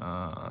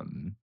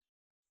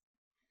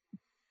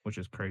 which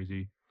is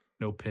crazy.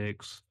 No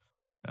picks.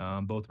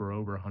 Both were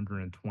over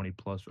 120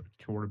 plus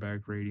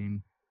quarterback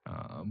rating,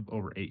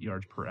 over 8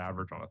 yards per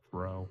average on a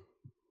throw.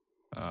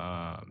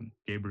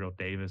 Gabriel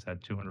Davis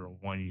had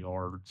 201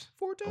 yards,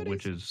 4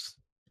 which tutties. is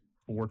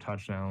 4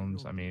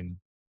 touchdowns. I mean,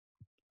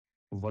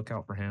 look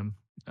out for him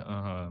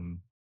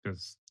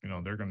because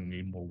they're going to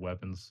need more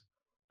weapons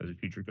as the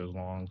future goes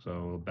along.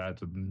 So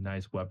that's a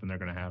nice weapon they're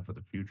going to have for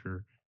the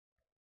future.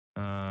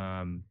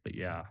 But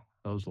yeah,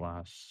 those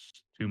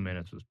last 2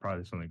 minutes was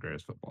probably some of the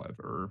greatest football I've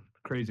ever,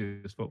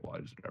 craziest football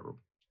I've ever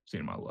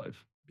seen in my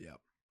life. Yeah.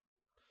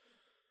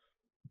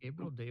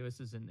 Gabriel Davis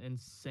is an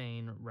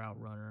insane route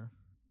runner.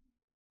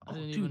 I Oh,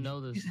 didn't dude, even know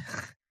this.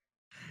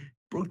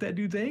 Broke that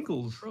dude's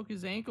ankles. Broke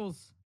his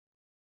ankles.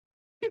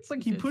 It's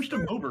like he pushed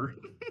him over.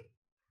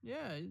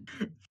 Yeah,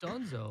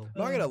 Dunzo.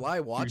 Not gonna lie,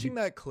 watching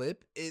that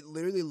clip, it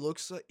literally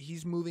looks like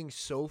he's moving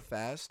so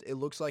fast. It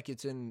looks like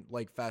it's in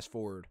fast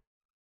forward.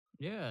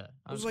 Yeah,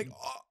 I was like,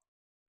 oh.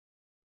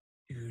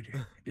 Dude,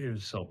 it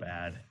was so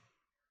bad.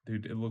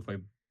 Dude, it looked like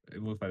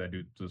that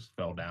dude just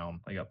fell down.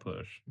 I got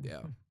pushed.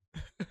 Yeah.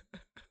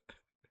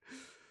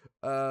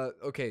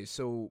 Okay,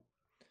 so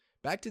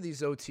back to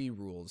these OT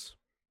rules.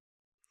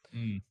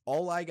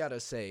 All I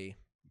gotta say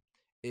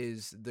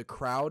is the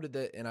crowd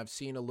and I've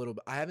seen a little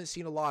bit, I haven't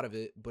seen a lot of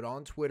it, but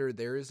on Twitter,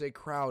 there is a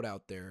crowd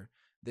out there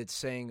that's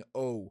saying,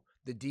 oh,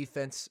 the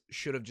defense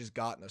should have just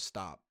gotten a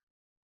stop.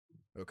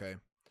 Okay.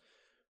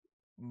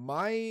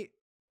 My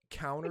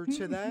counter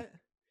to that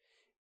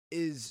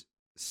is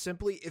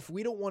simply, if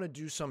we don't want to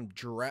do some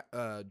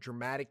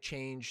dramatic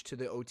change to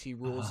the OT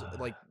rules,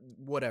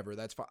 whatever,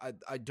 that's fine.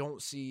 I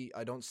don't see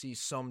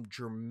some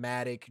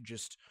dramatic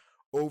just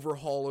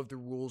overhaul of the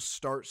rules,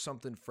 start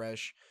something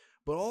fresh.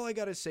 But all I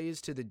got to say is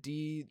to the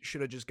D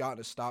should have just gotten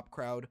a stop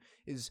crowd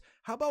is,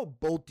 how about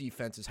both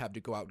defenses have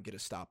to go out and get a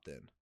stop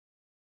then?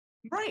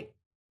 Right.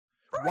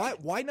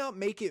 Why not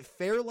make it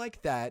fair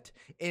like that?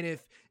 And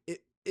if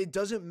it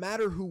doesn't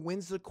matter who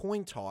wins the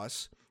coin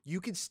toss. You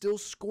could still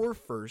score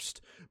first,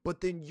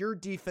 but then your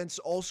defense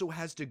also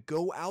has to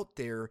go out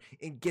there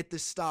and get the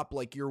stop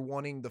like you're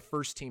wanting the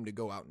first team to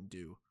go out and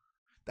do.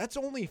 That's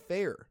only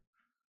fair.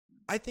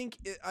 I think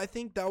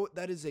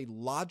that is a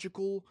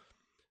logical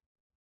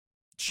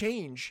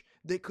change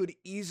that could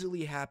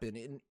easily happen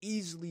and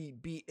easily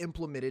be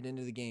implemented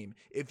into the game.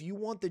 If you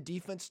want the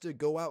defense to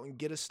go out and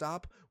get a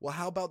stop, well,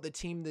 how about the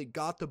team that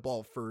got the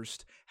ball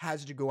first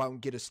has to go out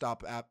and get a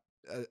stop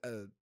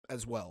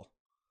as well?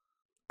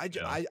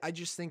 I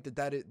just think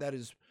that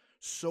is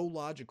so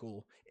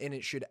logical, and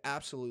it should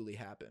absolutely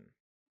happen.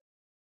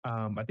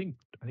 I think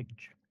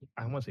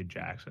I want to say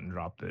Jackson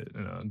dropped it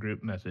in a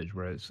group message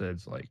where it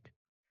says like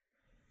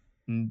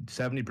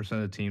 70%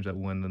 of the teams that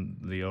win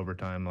the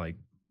overtime like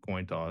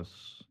coin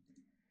toss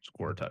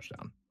score a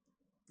touchdown,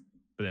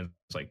 but then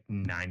it's like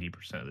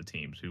 90% of the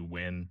teams who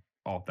win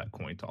off that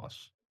coin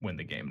toss win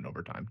the game in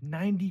overtime.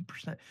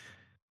 90%.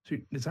 So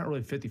it's not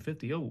really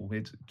 50-50. Oh,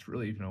 it's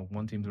really,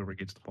 one team whoever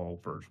gets the ball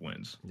first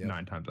wins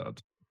 9 times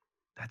out.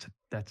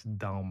 That's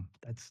dumb.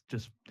 That's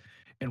just,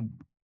 and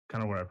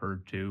kind of what I've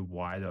heard too,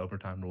 why the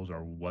overtime rules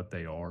are what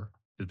they are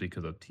is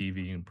because of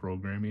TV and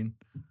programming,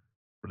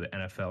 where the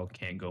NFL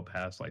can't go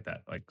past like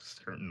that, like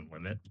certain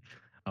limit.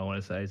 I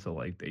want to say, so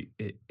like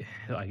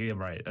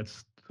right.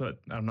 That's good.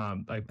 I'm not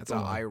like, that's an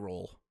eye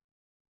roll.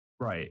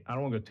 Right. I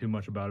don't want to go too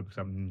much about it because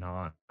don't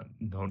know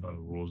the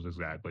rules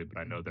exactly, but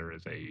I know there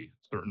is a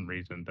certain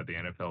reason that the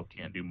NFL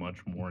can't do much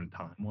more in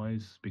time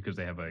wise because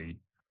they have a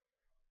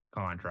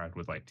contract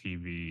with like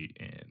TV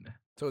and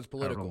so it's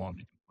political. Long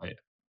they can play it.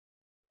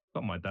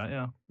 Something like that.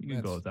 Yeah, you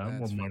can go with that.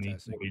 More money.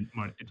 It's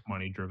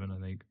money driven, I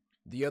think.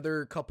 The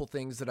other couple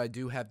things that I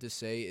do have to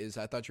say is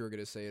I thought you were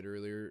going to say it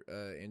earlier,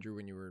 Andrew,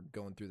 when you were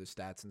going through the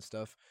stats and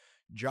stuff.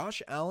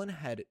 Josh Allen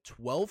had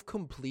 12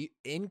 complete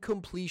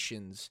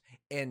incompletions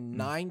and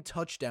 9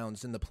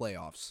 touchdowns in the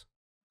playoffs.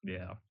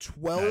 Yeah.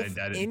 12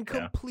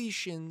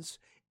 incompletions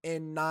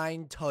and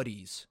 9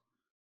 tutties.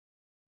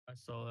 I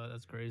saw that.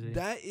 That's crazy.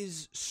 That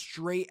is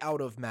straight out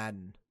of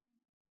Madden.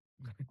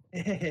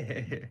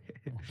 You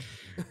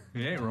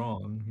ain't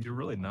wrong. You're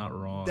really not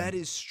wrong. That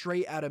is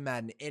straight out of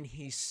Madden, and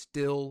he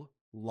still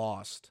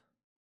lost.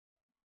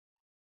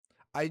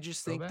 I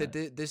just think that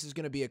this is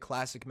going to be a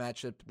classic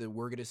matchup that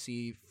we're going to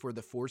see for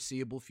the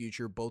foreseeable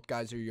future. Both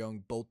guys are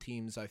young. Both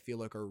teams, I feel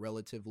like, are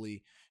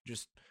relatively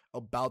just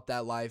about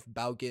that life,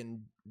 about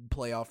getting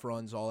playoff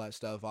runs, all that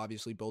stuff.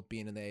 Obviously, both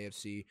being in the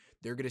AFC,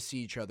 they're going to see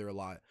each other a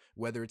lot,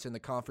 whether it's in the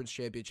conference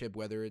championship,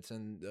 whether it's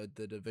in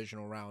the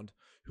divisional round,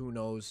 who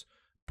knows.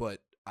 But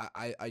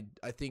I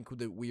think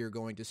that we are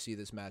going to see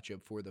this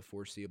matchup for the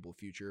foreseeable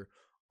future.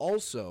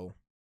 Also,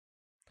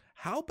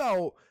 how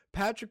about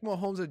Patrick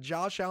Mahomes and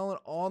Josh Allen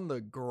on the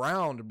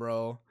ground,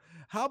 bro?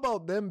 How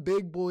about them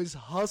big boys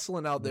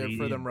hustling out there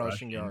for them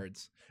rushing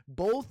yards?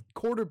 Both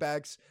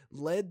quarterbacks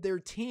led their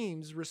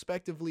teams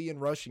respectively in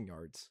rushing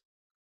yards.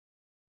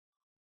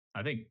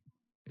 I think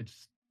it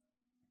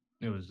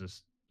was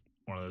just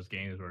one of those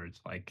games where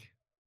it's like,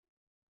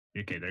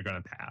 okay, they're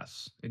gonna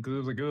pass. It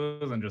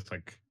wasn't just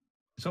like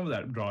some of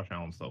that Josh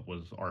Allen stuff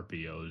was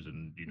RPOs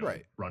and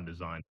run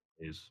design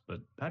plays,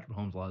 but Patrick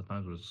Mahomes a lot of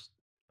times was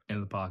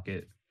in the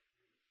pocket.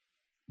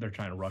 They're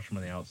trying to rush him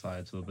on the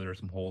outside, so there's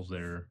some holes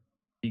there.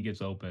 He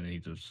gets open, and he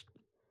just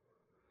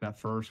that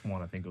first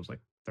one I think it was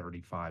like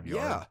 35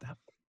 yards. Yeah,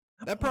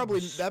 that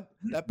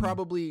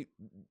probably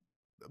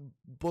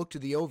booked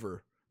the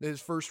over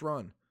his first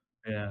run.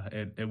 Yeah,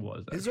 it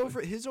was. His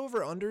over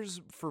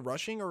unders for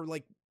rushing are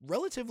like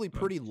relatively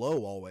pretty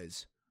low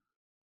always.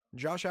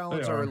 Josh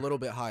Allen's are a little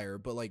bit higher,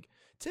 but like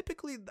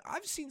typically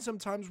I've seen some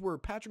times where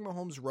Patrick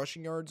Mahomes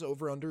rushing yards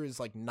over under is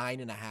like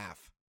 9.5.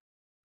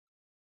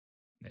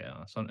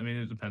 Yeah, so I mean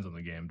it depends on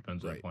the game,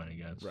 depends on who they're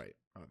playing against. Right,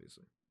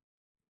 obviously.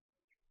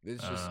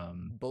 It's just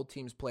both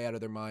teams play out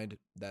of their mind.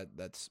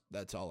 That's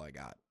all I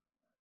got.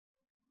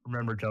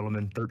 Remember,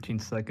 gentlemen, 13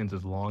 seconds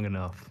is long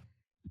enough.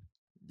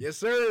 Yes,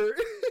 sir.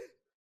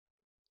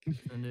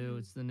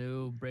 It's the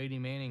new Brady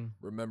Manning.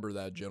 Remember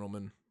that,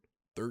 gentlemen.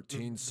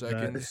 13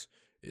 seconds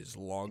is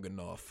long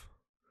enough.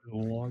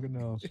 Long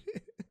enough.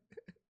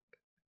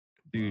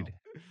 Dude,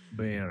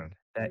 man,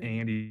 that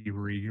Andy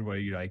Reid where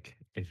you like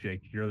if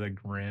you're the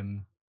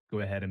Grim, go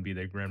ahead and be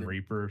the Grim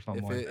Reaper or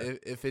something that.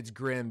 If it's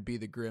Grim, be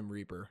the Grim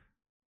Reaper.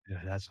 Yeah,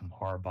 that's some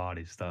hard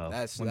body stuff.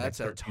 That's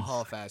a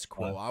tough ass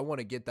quote. I want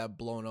to get that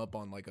blown up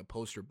on like a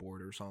poster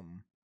board or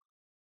something.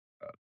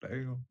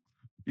 Damn.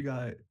 You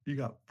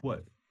got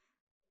what?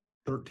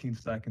 13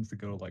 seconds to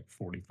go like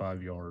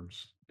 45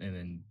 yards, and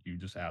then you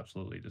just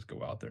absolutely just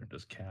go out there and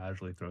just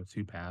casually throw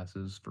 2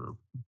 passes for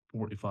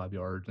 45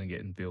 yards and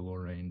get in field goal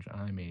range.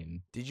 I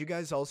mean, did you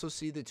guys also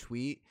see the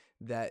tweet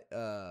that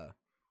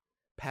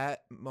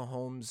Pat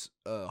Mahomes'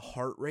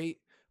 heart rate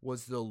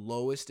was the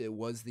lowest it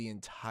was the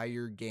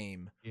entire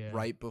game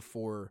right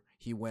before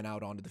he went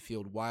out onto the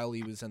field while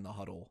he was in the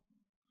huddle?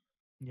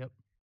 Yep.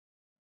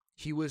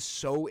 He was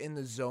so in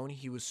the zone.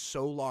 He was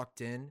so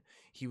locked in.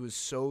 He was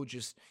so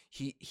just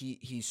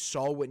he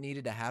saw what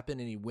needed to happen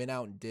and he went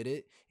out and did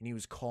it, and he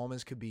was calm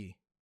as could be.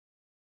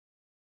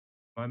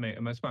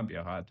 This might be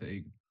a hot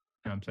take.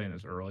 And I'm saying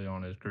this early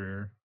on in his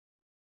career,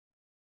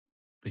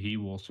 but he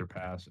will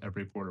surpass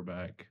every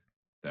quarterback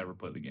that ever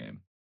played the game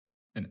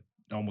in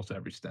almost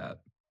every stat.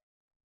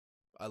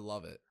 I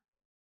love it.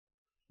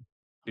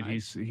 Dude, I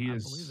believe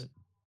is, it.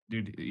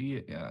 dude.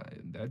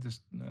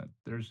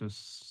 There's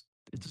just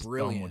it's just dumb what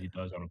Brilliant. he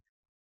does on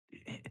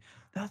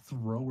that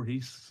throw where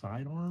he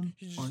sidearm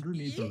He's just,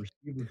 underneath the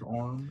receiver's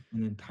arm,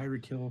 and then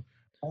Tyreek Hill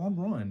on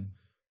run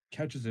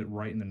catches it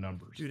right in the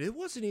numbers. Dude, it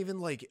wasn't even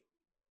like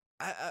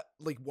I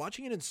like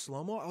watching it in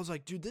slow-mo. I was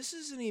like, dude, this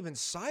isn't even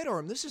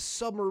sidearm. This is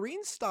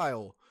submarine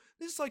style.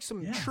 This is like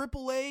some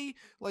AAA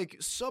like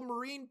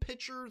submarine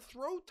pitcher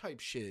throw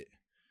type shit.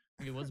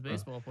 He was a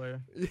baseball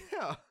player.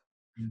 Yeah.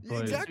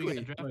 But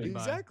Exactly.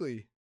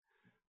 Exactly.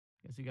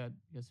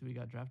 Guess who he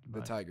got drafted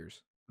by? The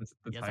Tigers.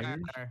 The Yes,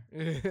 Tigers. sir.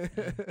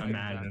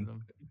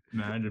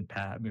 Imagine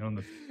Pat being on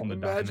the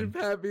Imagine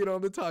Pat being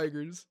on the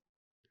Tigers.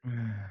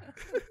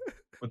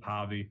 with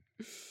Javi.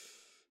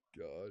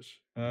 Gosh.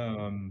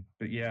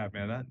 But yeah,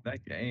 man,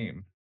 that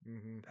game,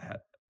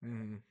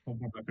 Mm-hmm. one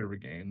of my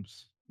favorite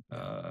games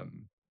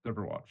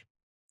ever watched.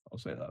 I'll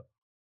say that.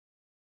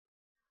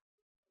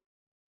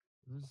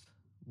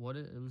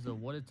 It was a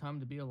what a time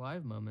to be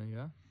alive moment,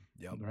 yeah.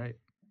 Yep. Right.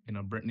 You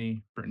know,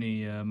 Brittany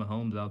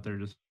Mahomes out there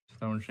just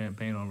throwing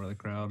champagne over the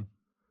crowd.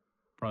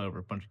 Probably over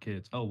a bunch of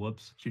kids. Oh,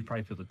 whoops. She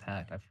probably feels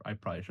attacked. I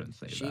probably shouldn't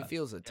say that. She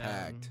feels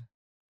attacked.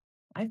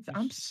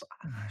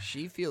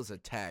 She feels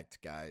attacked,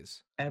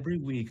 guys. Every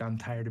week, I'm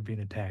tired of being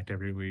attacked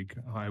every week.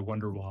 I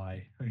wonder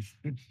why.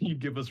 You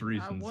give us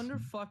reasons. I wonder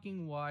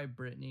fucking why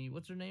Brittany.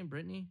 What's her name?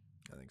 Brittany?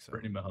 I think so.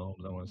 Brittany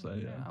Mahomes, I want to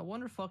say. Yeah. I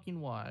wonder fucking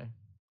why.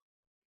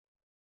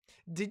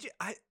 Did you?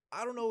 I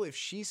don't know if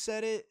she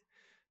said it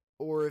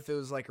or if it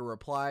was like a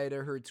reply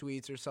to her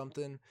tweets or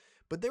something.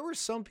 But there were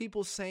some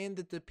people saying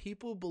that the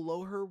people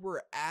below her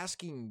were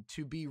asking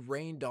to be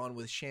rained on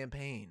with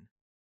champagne.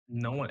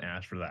 No one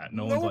asked for that.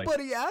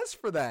 Nobody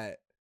asked for that.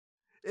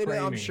 And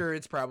I'm sure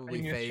it's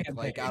probably fake. Champagne.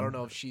 Like, I don't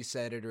know if she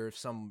said it or if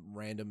some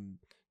random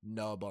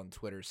nub on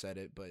Twitter said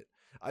it. But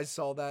I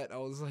saw that. I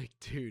was like,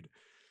 dude,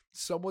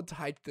 someone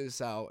typed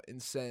this out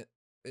and sent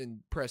and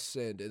pressed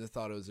send and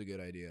thought it was a good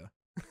idea.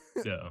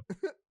 Yeah.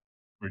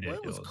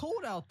 Ridiculous. Well, it was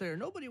cold out there.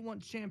 Nobody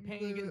wants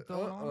champagne getting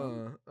thrown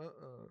on.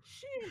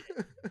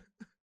 Shit.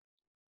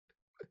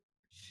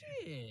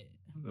 Shit.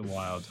 The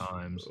wild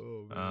times.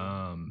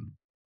 Oh,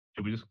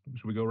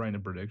 Should we go right into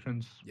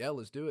predictions? Yeah,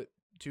 let's do it.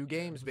 2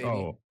 games, baby.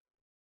 Oh.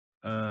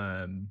 Where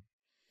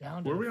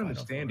are we on the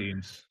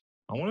standings?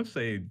 I want to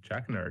say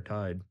Jack and I are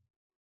tied.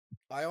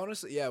 I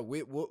honestly, yeah,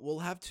 we'll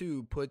have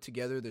to put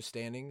together the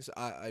standings.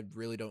 I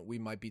really don't. We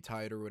might be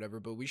tied or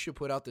whatever, but we should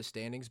put out the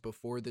standings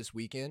before this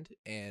weekend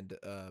and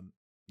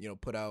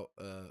put out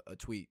a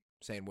tweet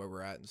saying where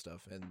we're at and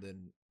stuff, and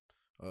then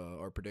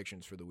our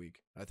predictions for the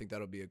week. I think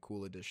that'll be a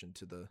cool addition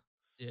to the.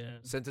 Yeah.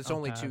 Since it's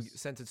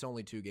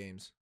only two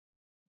games.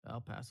 I'll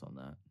pass on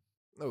that.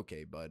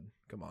 Okay, bud.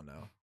 Come on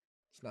now.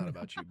 It's not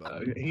about you,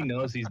 bud. He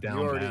knows he's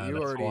down bad. You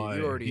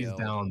already he's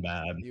down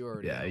bad. He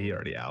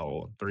already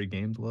out. 3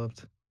 games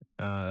left.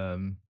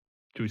 Should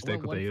we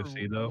stick with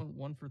AFC though?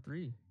 1 for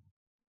 3.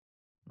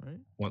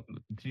 Right?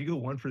 Did you go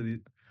 1 for the?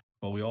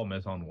 Well, we all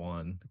miss on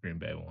 1. Green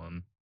Bay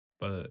won,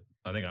 but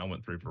I think I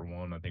went 3 for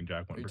 1. I think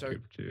Jack went for 2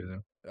 for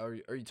 2.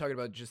 Are you talking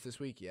about just this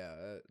week?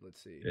 Yeah.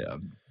 Let's see. Yeah.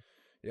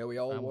 Yeah, we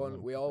all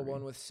won. We all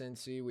won with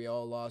Cincy. We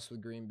all lost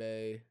with Green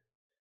Bay.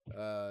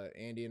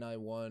 Andy and I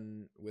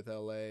won with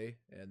LA,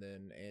 and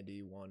then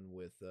Andy won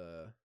with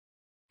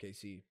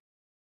KC.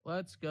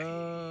 Let's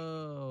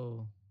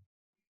go.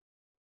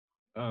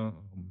 I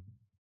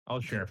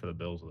was cheering for the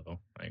Bills though.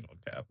 I ain't gonna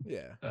cap.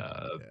 Yeah.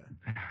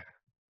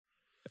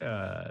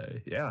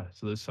 Yeah.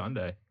 So this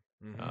Sunday,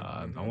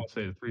 I want to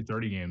say the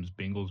 3:30 games: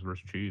 Bengals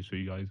versus Chiefs. Who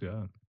you guys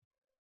got?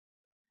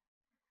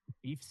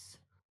 Chiefs.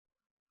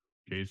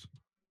 Chiefs.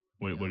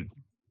 Wait.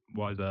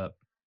 Why is that?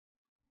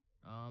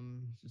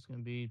 It's just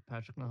gonna be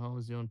Patrick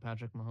Mahomes doing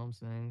Patrick Mahomes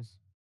things.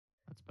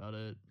 That's about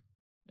it.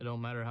 It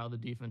don't matter how the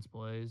defense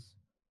plays.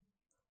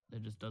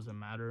 It just doesn't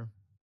matter.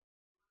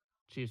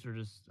 Chiefs are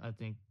just, I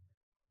think,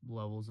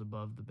 levels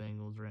above the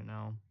Bengals right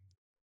now.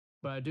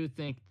 But I do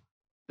think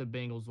the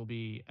Bengals will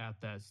be at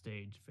that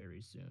stage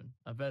very soon.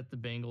 I bet the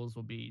Bengals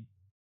will be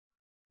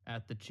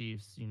at the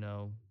Chiefs,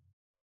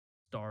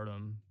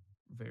 stardom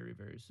very,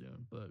 very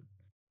soon. But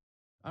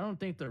I don't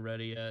think they're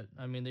ready yet.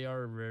 I mean, they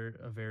are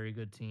a very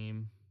good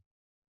team,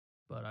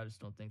 but I just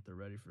don't think they're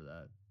ready for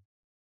that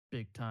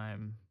big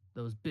time.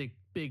 Those big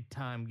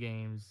time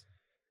games.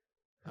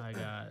 I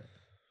got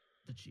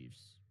the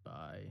Chiefs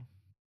by.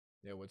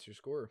 Yeah, what's your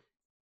score?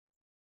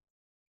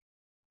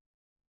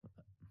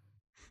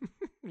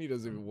 He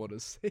doesn't even want to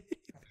say it.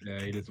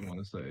 Yeah, he doesn't want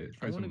to say it.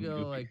 I'm gonna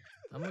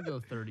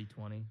go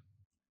 30-20.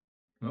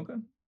 Okay.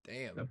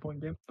 Damn. That point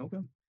game. Okay.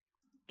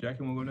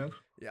 Jackie, want to go next?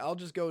 Yeah, I'll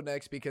just go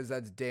next because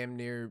that's damn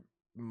near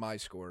my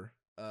score.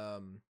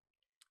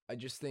 I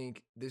just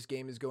think this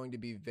game is going to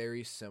be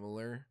very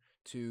similar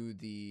to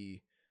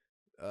the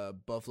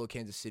Buffalo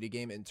Kansas City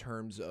game in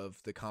terms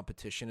of the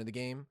competition of the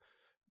game.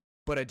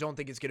 but I don't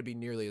think it's going to be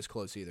nearly as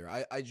close either.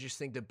 I just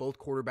think that both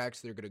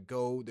quarterbacks, they're going to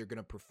go, they're going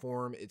to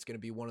perform. It's going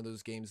to be one of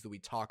those games that we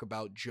talk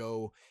about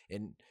Joe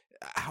and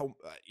how,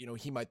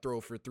 he might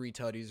throw for 3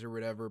 tutties or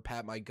whatever.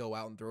 Pat might go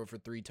out and throw for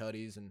 3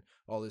 tutties and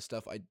all this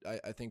stuff.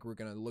 I think we're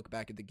going to look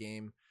back at the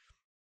game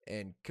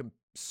and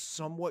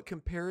somewhat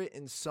compare it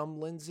in some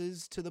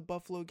lenses to the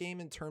Buffalo game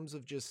in terms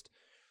of just,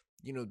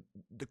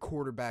 the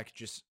quarterback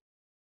just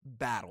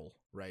battle,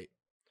 right?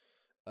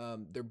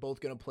 They're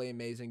both going to play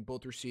amazing.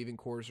 Both receiving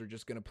cores are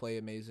just going to play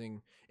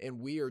amazing. And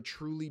we are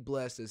truly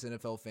blessed as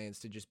NFL fans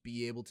to just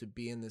be able to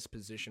be in this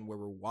position where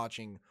we're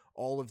watching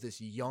all of this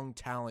young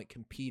talent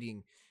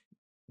competing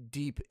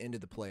deep into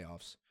the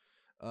playoffs.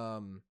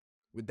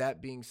 With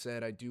that being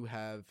said, I do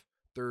have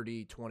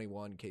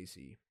 30-21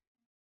 KC.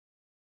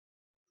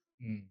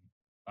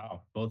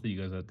 Wow. Both of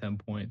you guys at 10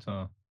 points,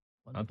 huh?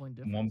 1 point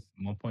difference.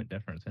 1 point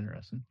difference.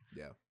 Interesting.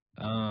 Yeah.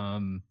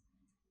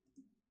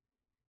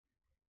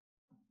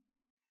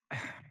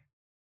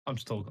 I'm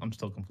still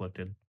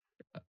conflicted.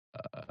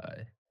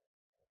 I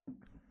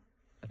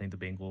think the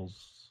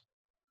Bengals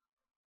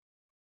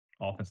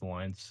offensive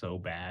line's so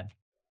bad.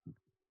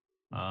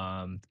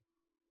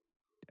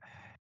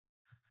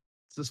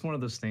 It's just one of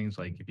those things.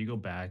 Like if you go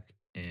back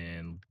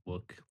and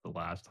look the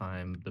last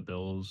time the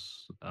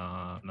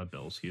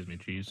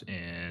Chiefs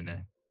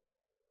and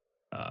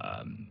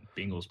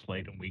Bengals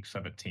played in Week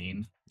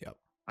 17. Yep.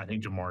 I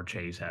think Jamar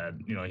Chase had,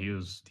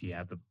 he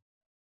had the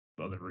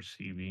other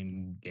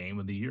receiving game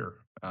of the year.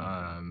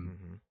 Right.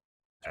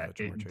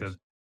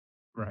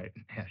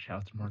 Yeah, shout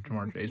out to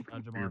Jamar Chase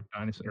for your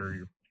dynasty or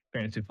your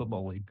fantasy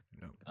football league.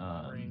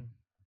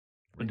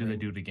 But do they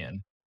do it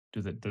again?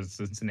 Does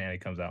Cincinnati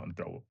comes out and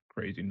throw a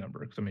crazy number?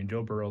 Because I mean,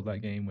 Joe Burrow that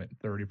game went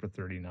 30 for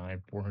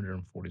 39,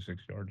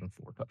 446 yards and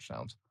 4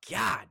 touchdowns.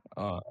 God.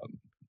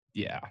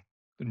 Yeah.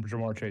 And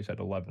Jamar Chase had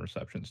 11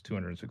 receptions,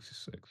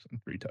 266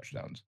 and 3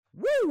 touchdowns.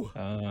 Woo!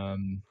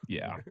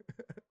 Yeah.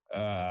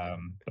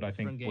 But I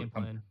think different game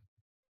plan.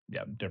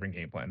 Different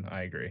game plan.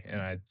 I agree.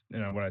 And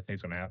what I think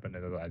is going to happen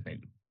is I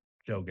think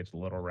Joe gets a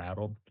little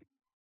rattled.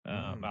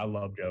 I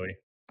love Joey.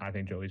 I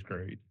think Joey's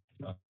great.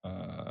 But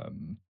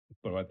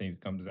what I think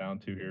it comes down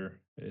to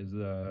here is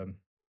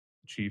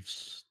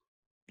Chiefs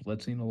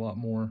blitzing a lot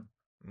more.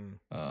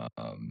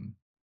 And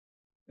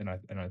I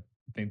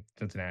think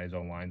Cincinnati's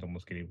own line's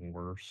almost getting even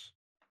worse.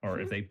 Or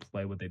if they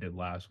play what they did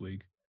last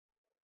week,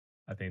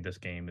 I think this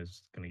game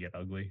is going to get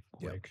ugly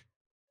quick.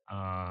 So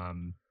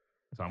I'm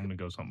going to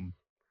go something.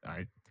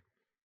 I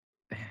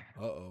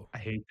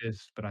hate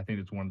this, but I think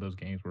it's one of those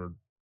games where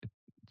the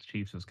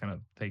Chiefs just kind of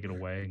take it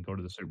away and go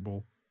to the Super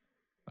Bowl.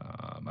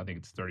 I think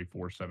it's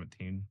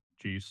 34-17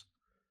 Chiefs.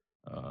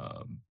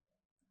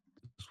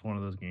 It's one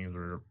of those games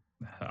where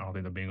I don't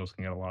think the Bengals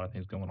can get a lot of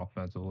things going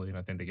offensively, and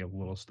I think they get a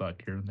little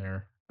stuck here and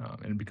there.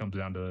 And it becomes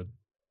down to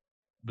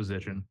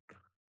position.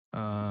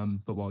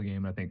 Football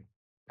game, I think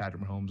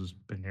Patrick Mahomes has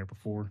been here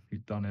before.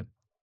 He's done it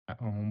at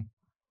home.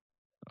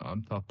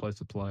 Tough place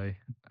to play.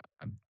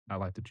 I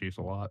like the Chiefs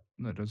a lot.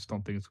 I just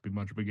don't think it's going to be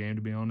much of a game,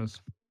 to be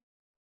honest.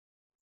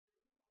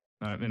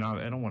 I mean,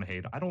 I don't want to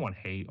hate. I don't want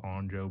to hate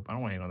on Joe. I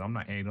don't want to hate on. I'm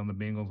not hating on the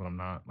Bengals, and I'm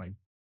not like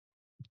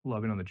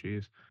loving on the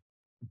Chiefs.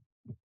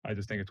 I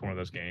just think it's one of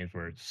those games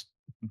where it's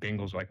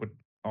Bengals, like what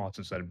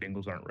Austin said.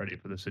 Bengals aren't ready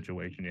for the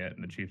situation yet,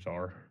 and the Chiefs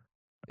are.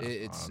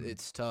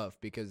 It's tough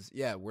because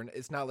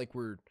it's not like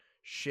we're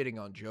shitting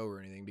on Joe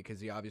or anything because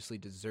he obviously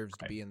deserves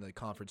to be in the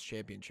conference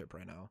championship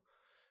right now.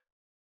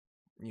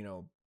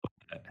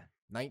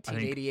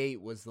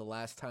 1988 was the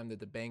last time that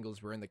the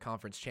Bengals were in the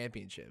conference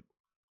championship.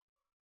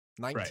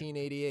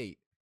 1988,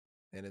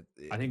 and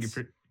I think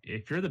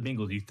if you're the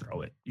Bengals, you throw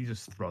it. You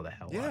just throw the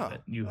hell out of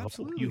it. You hope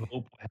what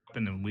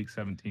happened in Week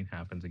 17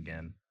 happens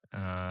again,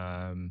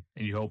 and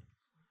you hope.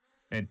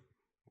 And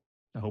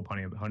I hope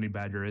Honey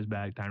Badger is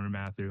back. Tyrann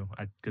Mathieu,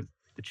 because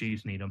the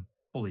Chiefs need him.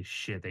 Holy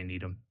shit, they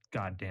need him.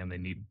 God damn, they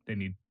need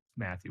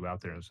Mathieu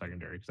out there in the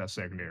secondary because that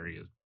secondary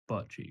is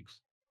butt cheeks.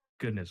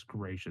 Goodness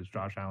gracious,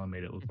 Josh Allen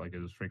made it look like it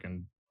was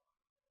freaking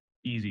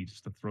easy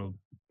just to throw,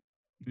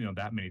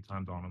 that many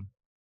times on him.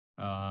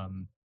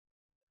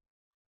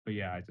 But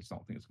yeah, I just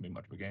don't think it's gonna be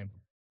much of a game.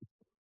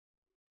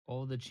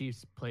 All the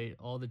Chiefs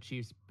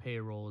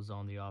payroll is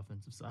on the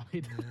offensive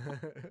side.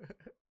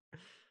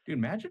 Dude,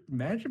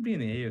 imagine being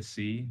the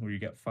AFC where you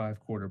got 5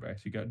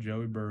 quarterbacks. You got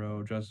Joey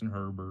Burrow, Justin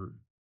Herbert,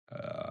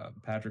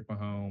 Patrick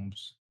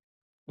Mahomes,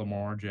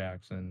 Lamar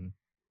Jackson,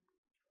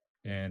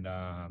 and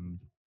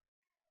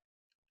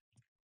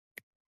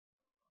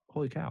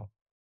holy cow,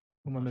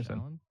 who am I missing?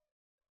 Allen?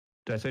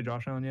 Did I say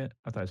Josh Allen yet?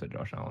 I thought I said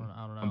Josh Allen.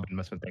 I don't know. I'm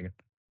misthinking.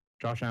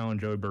 Josh Allen,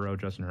 Joey Burrow,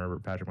 Justin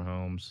Herbert, Patrick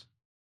Mahomes.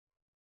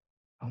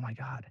 Oh my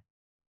God,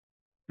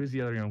 who's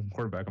the other young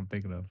quarterback I'm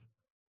thinking of?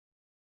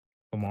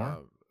 Lamar.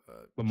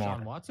 Lamar.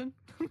 Sean Watson?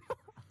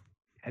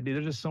 Dude,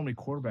 there's just so many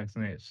quarterbacks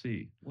in the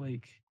AFC.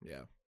 Like,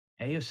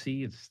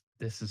 AFC,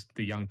 this is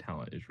the young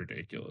talent is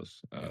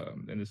ridiculous.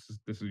 And this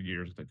is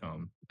years to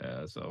come.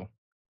 So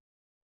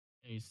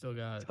and you still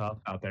got tough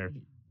out there.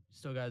 You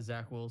still got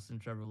Zach Wilson,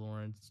 Trevor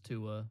Lawrence,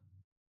 Tua.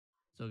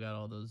 Still got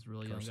all those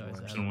really young guys.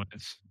 Carson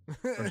Wentz.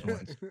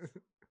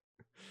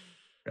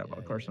 Forgot Yeah,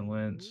 about Carson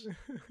Wentz.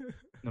 Yeah.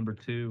 Number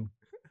 2.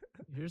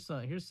 here's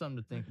something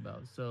to think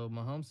about. So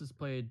Mahomes has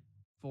played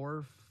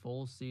 4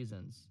 full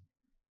seasons.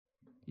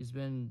 He's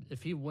been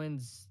if he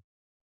wins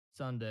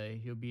Sunday,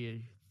 he'll be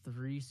at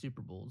 3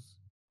 Super Bowls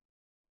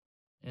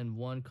and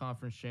 1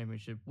 conference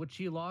championship, which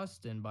he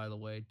lost in, by the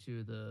way,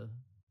 to the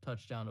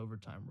touchdown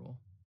overtime rule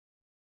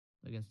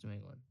against New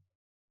England.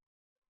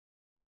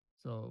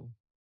 So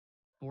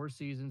 4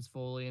 seasons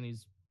fully, and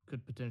he's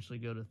could potentially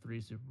go to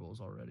 3 Super Bowls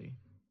already.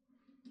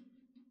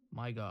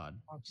 My God.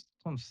 That's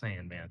what I'm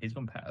saying, man. He's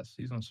gonna pass.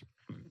 He's gonna.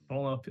 I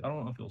don't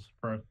know if he'll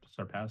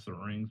surpass the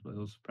rings, but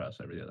he'll surpass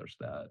every other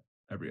stat.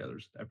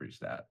 Every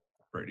stat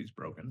Brady's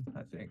broken.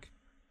 I think.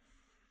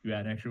 You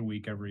add an extra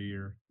week every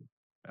year.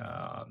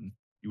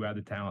 You add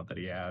the talent that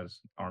he has,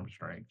 arm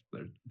strength.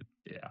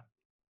 Yeah,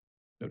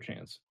 no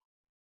chance.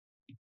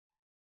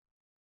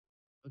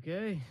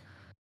 Okay.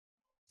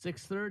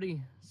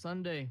 6:30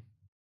 Sunday.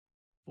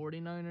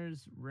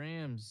 49ers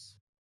Rams.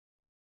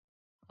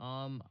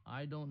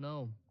 I don't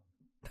know.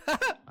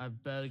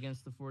 I've bet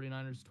against the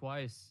 49ers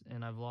twice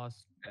and I've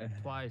lost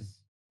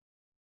twice.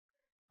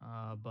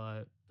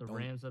 But the Don't-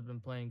 Rams have been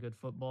playing good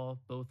football.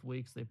 Both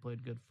weeks they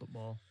played good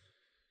football.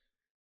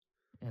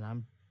 And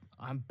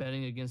I'm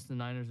betting against the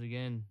Niners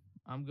again.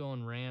 I'm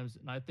going Rams,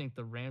 and I think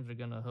the Rams are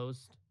gonna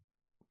host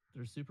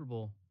their Super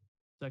Bowl.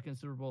 Second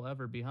Super Bowl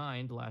ever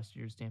behind last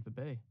year's Tampa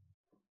Bay.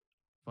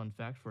 Fun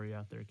fact for you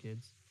out there,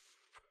 kids.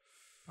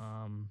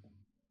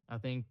 I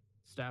think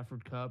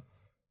Stafford Cup.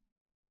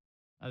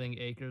 I think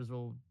Akers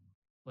will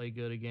play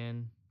good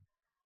again.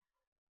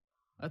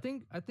 I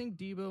think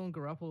Debo and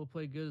Garoppolo will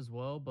play good as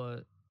well,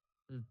 but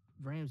the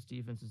Rams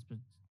defense has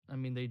been. I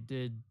mean, they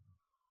did.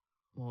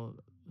 Well,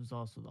 it was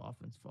also the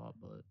offense fault,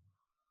 but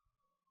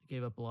they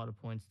gave up a lot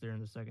of points there in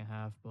the second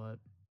half. But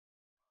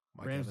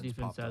Mike Rams Evans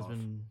defense popped has off.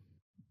 been.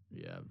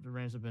 Yeah, the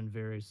Rams have been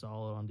very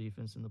solid on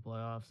defense in the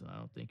playoffs, and I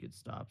don't think it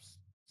stops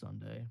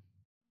Sunday.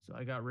 So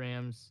I got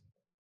Rams.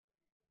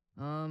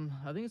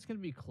 I think it's gonna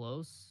be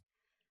close.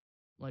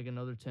 Like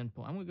another 10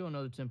 point. I'm gonna go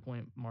another 10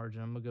 point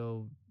margin. I'm gonna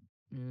go.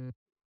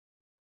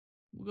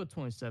 We'll go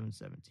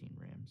 27-17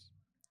 Rams.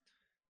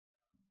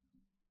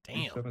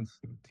 Damn.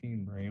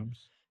 7-17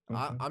 Rams.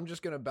 I'm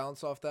just gonna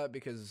bounce off that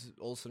because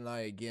Olsen and I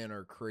again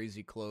are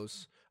crazy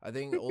close. I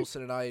think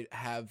Olsen and I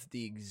have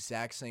the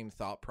exact same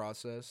thought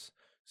process.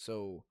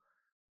 So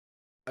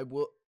I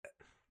will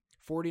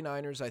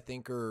 49ers I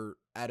think are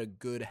at a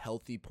good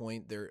healthy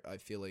point. I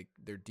feel like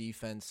their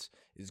defense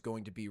is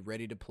going to be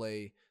ready to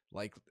play.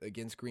 Like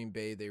against Green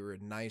Bay, they were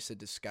nice at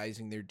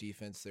disguising their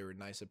defense. They were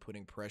nice at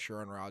putting pressure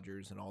on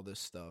Rodgers and all this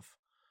stuff.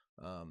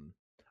 I'm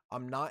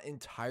not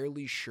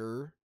entirely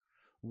sure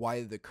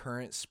why the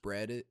current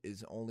spread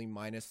is only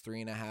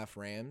 -3.5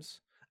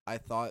 Rams. I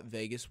thought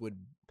Vegas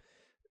would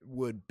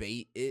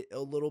bait it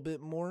a little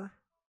bit more.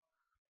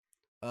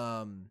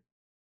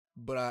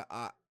 But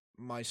I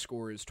my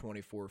score is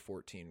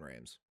 24-14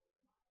 Rams.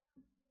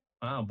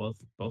 Wow,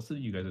 both of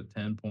you guys at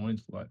 10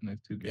 points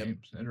next 2 Yep.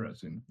 games.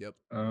 Interesting. Yep.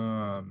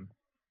 Well,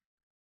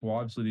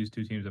 obviously these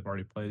 2 teams have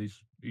already played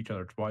each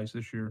other twice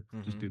this year,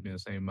 just to be in the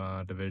same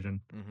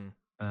division.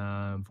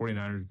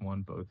 49ers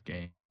won both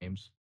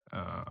games.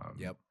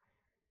 Yep.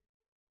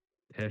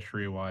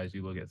 History-wise,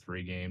 you look at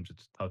 3 games,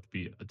 it's tough to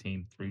beat a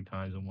team 3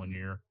 times in 1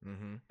 year.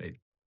 They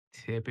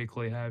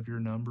typically have your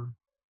number.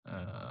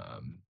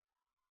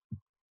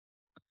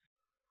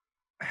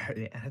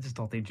 I just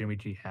don't think Jimmy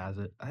G has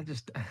it. I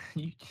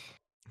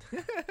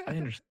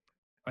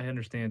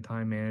understand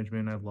time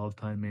management. I love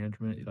time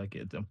management. Like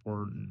it's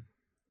important,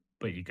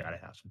 but you got to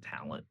have some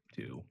talent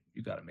too.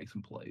 You got to make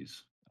some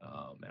plays.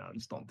 And I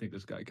just don't think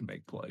this guy can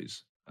make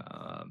plays.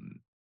 I'm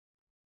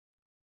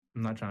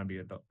not trying to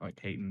be like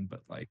hating,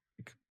 but like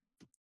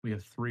we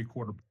have 3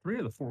 of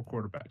the 4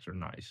 quarterbacks are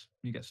nice.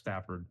 You got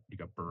Stafford, you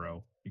got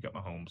Burrow, you got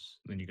Mahomes,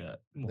 then you got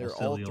they're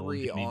all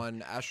 3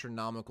 on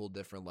astronomical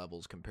different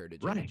levels compared to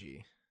Jimmy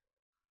G.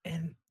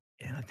 And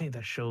I think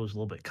that shows a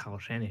little bit Kyle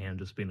Shanahan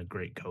just being a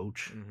great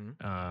coach.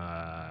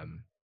 But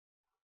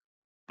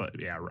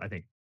yeah, I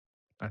think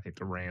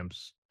the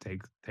Rams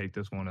take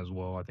this one as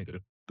well. I think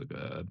a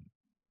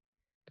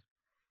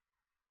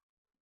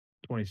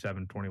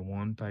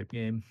 27-21 type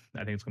game.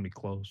 I think it's gonna be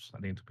close. I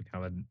think it's gonna be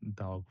kind of a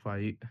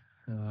dogfight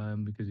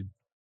because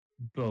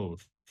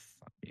both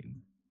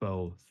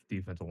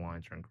defensive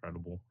lines are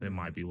incredible. It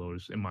might be low.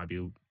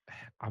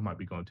 I might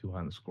be going too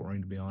high in the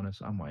scoring, to be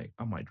honest. I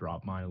might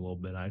drop mine a little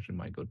bit. I actually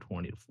might go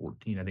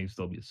 20-14. I think it'll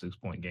still be a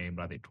 6-point game,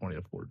 but I think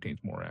 20-14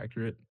 is more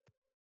accurate.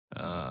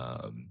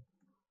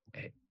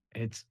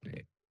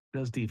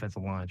 Those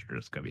defensive lines are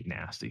just gonna be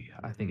nasty.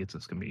 I think it's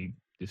just gonna be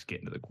just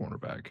getting to the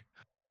cornerback.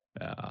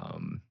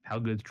 How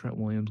good is Trent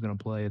Williams gonna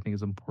play? I think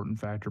is an important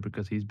factor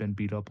because he's been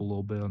beat up a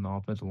little bit on the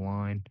offensive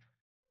line.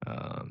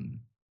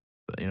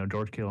 But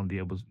George Kittle and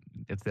Diablo's,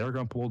 if they're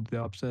gonna pull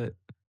the upset,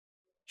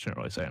 shouldn't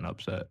really say an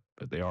upset,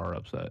 but they are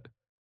upset.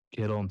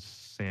 Kittle and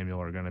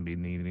Samuel are going to be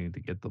needing to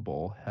get the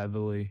ball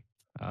heavily.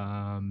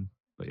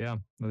 But yeah,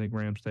 I think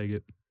Rams take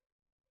it.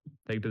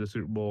 Take it to the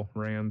Super Bowl.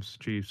 Rams,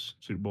 Chiefs,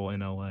 Super Bowl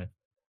in LA.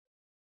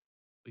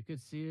 We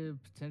could see a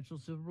potential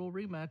Super Bowl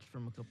rematch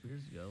from a couple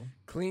years ago.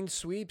 Clean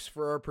sweeps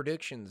for our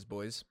predictions,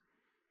 boys.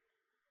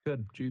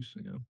 Good. Chiefs,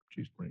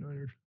 Chiefs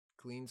 49ers.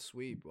 Clean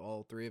sweep,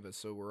 all three of us.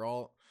 So we're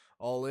all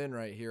in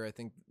right here. I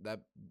think that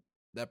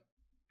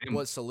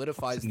what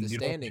solidifies Austin, the you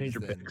don't want to standings change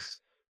your then.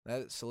 picks.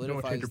 That You don't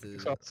want to change solidifies your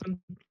picks, the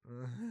Austin?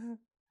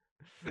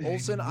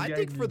 Olsen, I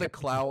think for the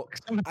clout,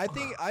 I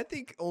I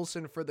think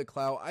Olsen for the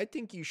clout, I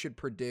think you should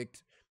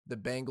predict the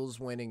Bengals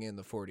winning and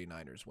the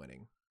 49ers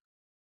winning.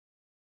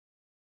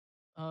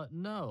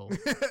 No.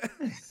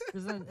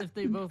 Because then if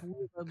they both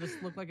lose, I'll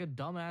just look like a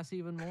dumbass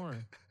even more.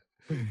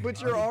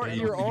 But you already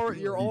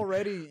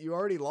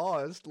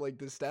lost like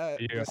the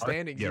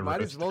standings. You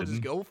might as well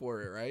just go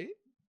for it, right?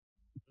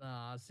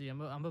 Nah, see, I'm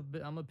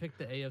gonna pick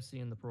the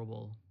AFC in the Pro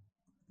Bowl.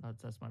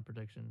 That's my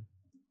prediction.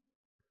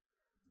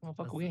 Well,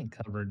 fuck, we ain't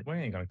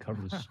gonna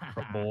cover this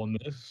Pro Bowl in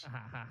this.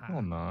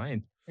 Oh no,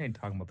 I ain't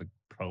talking about the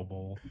Pro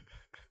Bowl.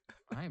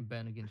 I ain't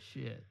betting against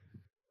shit.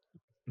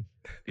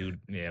 Dude,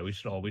 yeah, we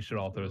should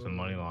all throw some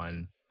money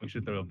line. We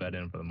should throw a bet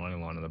in for the money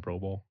line in the Pro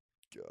Bowl.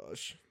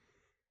 Gosh.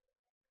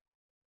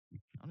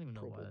 I don't even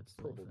know why that's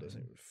still Pro Bowl a thing.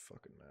 doesn't even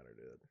fucking matter,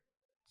 dude.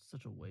 It's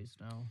such a waste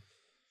now.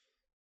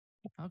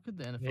 How could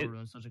the NFL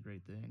ruin such a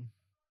great thing?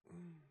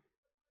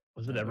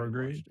 Was it ever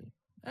great?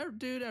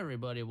 Dude,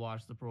 everybody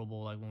watched the Pro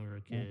Bowl like when we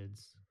were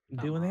kids.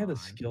 Dude, when they had the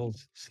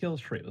skills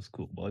trait was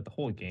cool, but like the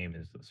whole game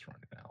is just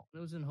running out. It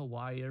was in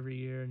Hawaii every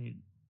year, and you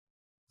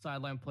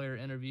sideline player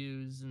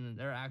interviews, and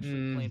they're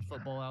actually playing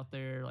football out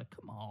there. Like,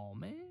 come on,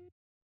 man.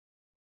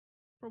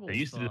 They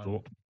used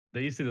to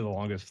do the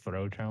longest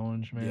throw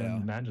challenge, man. Yeah.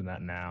 Imagine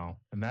that now.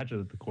 Imagine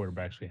what the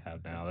quarterbacks we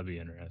have now. That'd be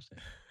interesting.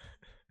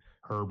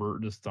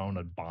 Herbert just throwing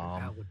a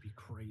bomb. That would be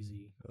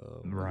crazy.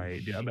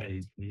 Right. Yeah, I bet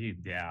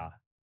he'd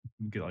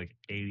get like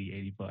 80,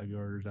 85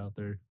 yarders out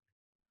there.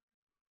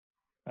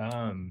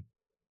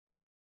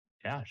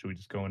 Yeah, should we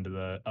just go into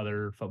the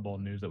other football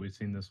news that we've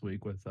seen this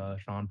week with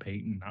Sean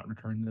Payton not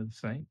returning to the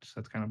Saints?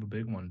 That's kind of a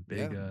big one.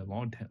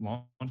 Long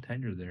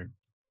tenure there.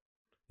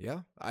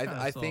 Yeah,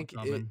 I think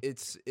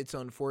it's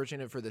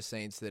unfortunate for the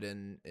Saints that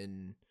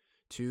in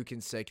 2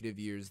 consecutive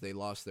years they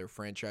lost their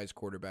franchise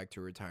quarterback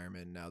to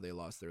retirement. And now they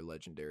lost their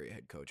legendary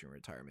head coach in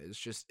retirement. It's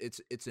just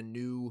it's a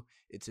new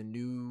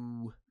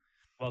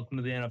welcome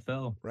to the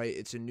NFL. Right,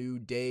 it's a new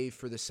day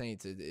for the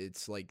Saints.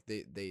 It's like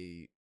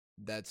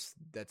that's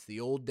the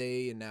old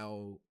day, and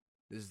now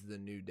this is the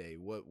new day.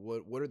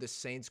 What are the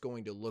Saints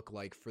going to look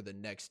like for the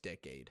next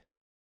decade?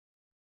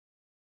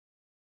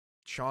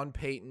 Sean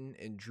Payton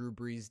and Drew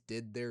Brees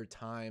did their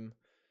time,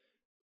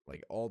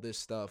 like all this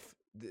stuff.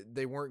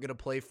 They weren't going to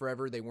play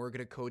forever. They weren't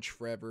going to coach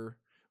forever.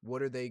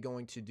 What are they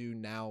going to do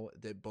now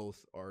that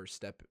both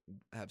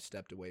have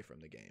stepped away from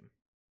the game?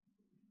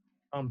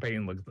 Sean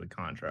Payton looks at the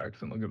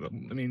contracts and look at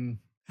them. I mean,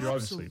 you're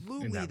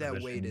absolutely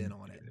that weighed in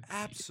on it.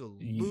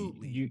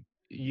 Absolutely.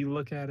 You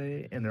look at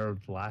it, and they're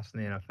last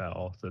in the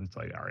NFL. So it's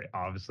like, all right,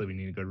 obviously we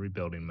need to go to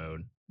rebuilding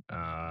mode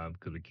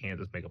because we can't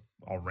just make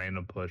a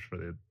random push for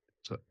the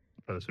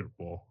Super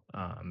Bowl.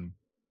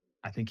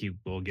 I think he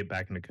will get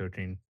back into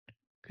coaching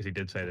because he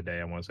did say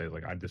today, I want to say,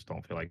 like, I just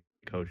don't feel like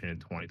coaching in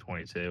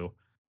 2022.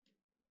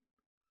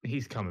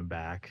 He's coming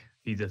back.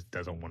 He just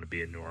doesn't want to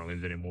be in New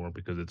Orleans anymore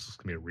because it's just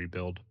going to be a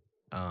rebuild.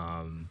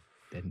 And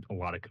a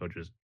lot of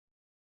coaches,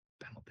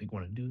 I don't think,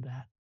 want to do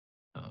that.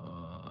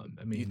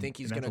 I mean, do you think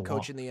he's going to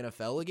coach in the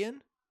NFL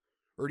again?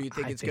 Or do you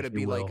think it's going to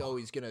be like,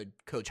 he's going to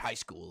coach high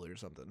school or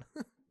something?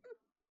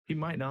 He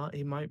might not.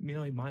 He might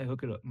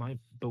hook it up.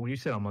 But when you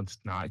say I'm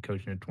not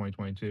coaching in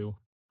 2022,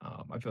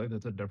 I feel like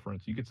that's a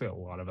difference. You could say a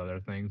lot of other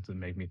things that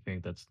make me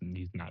think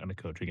he's not going to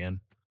coach again.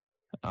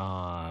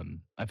 I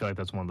feel like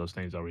that's one of those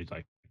things where he's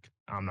like,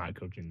 I'm not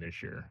coaching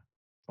this year.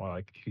 So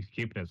like he's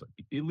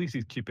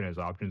keeping his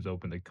options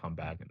open to come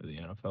back into the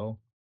NFL.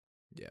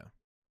 Yeah,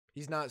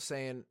 he's not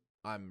saying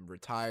I'm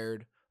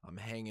retired. I'm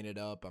hanging it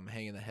up. I'm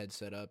hanging the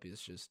headset up.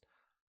 It's just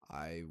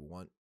I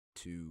want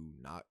to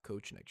not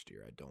coach next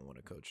year. I don't want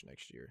to coach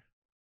next year.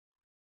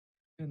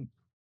 And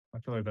I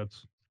feel like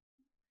that's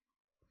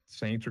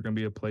Saints are going to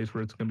be a place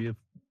where it's going to be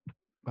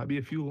might be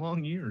a few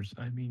long years.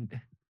 I mean,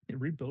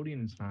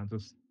 rebuilding is not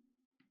just,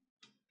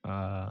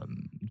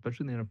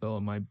 especially in the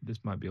NFL.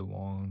 This might be a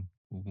long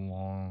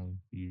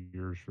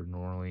years for New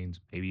Orleans,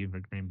 maybe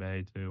even Green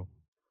Bay too.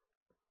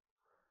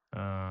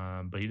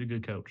 But he's a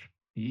good coach.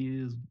 He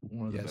is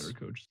one of the better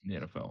coaches in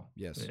the NFL.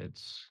 Yes.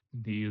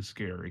 He is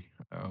scary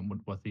with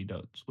what he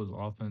does with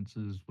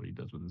offenses, what he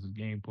does with his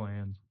game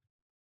plans.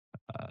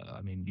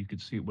 I mean, you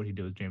could see what he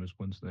did with Jameis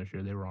Winston this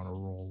year. They were on a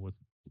roll with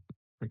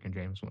freaking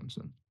Jameis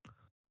Winston.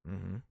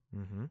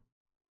 Mm-hmm.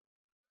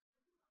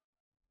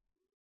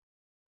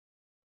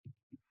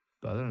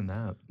 But other than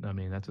that, I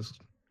mean, it's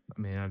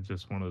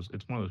just one of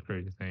those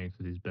crazy things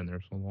because he's been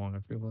there so long, I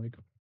feel like.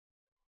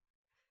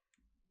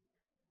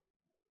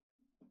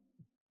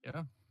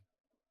 Yeah.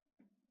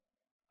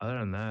 Other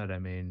than that, I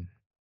mean,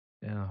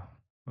 yeah.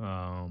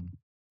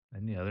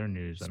 Any other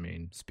news? I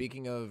mean,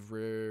 speaking of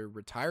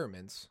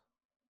retirements.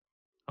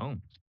 Oh,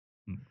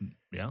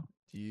 yeah.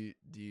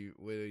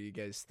 What do you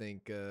guys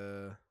think?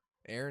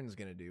 Aaron's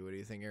gonna do? What do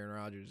you think Aaron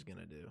Rodgers is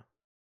gonna do?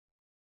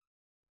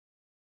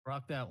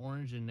 Rock that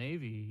orange and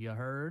navy. You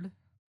heard?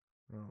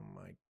 Oh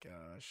my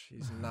gosh,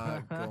 he's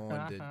not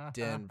going to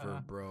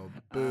Denver, bro.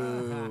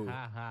 Boo,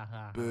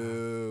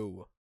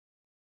 boo.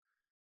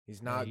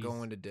 He's not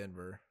going to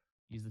Denver.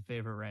 He's the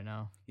favorite right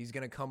now. He's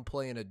gonna come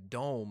play in a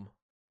dome.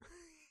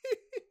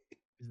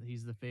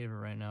 He's the favorite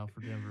right now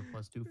for Denver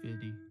plus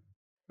 250.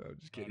 I'm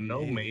just kidding.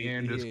 No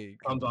man just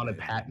comes on a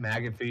Pat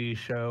McAfee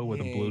show with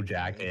a blue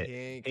jacket.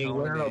 He ain't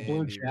wearing a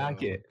blue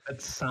jacket.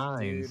 That's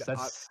signs. Dude,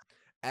 That's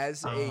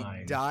as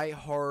signs. a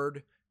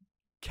diehard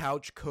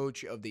couch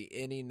coach of the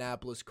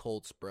Indianapolis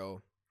Colts,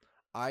 bro,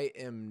 I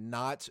am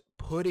not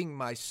putting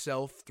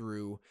myself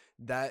through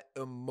that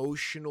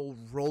emotional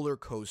roller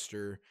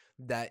coaster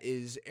that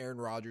is Aaron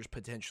Rodgers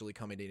potentially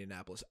coming to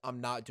Indianapolis.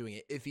 I'm not doing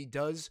it. If he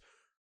does,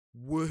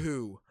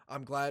 woohoo.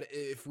 I'm glad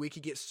if we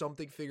could get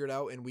something figured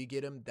out and we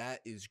get him,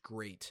 that is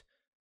great.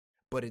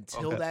 But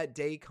until that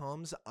day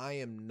comes, I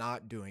am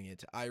not doing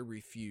it. I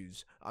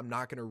refuse. I'm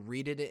not going to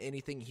read it at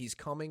anything. He's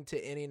coming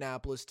to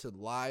Indianapolis to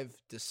live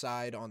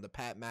decide on the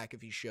Pat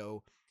McAfee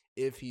show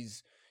if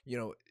he's,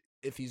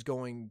 if he's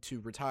going to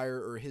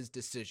retire or his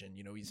decision.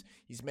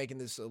 He's making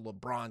this a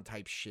LeBron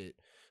type shit.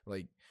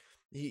 Like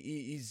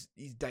he's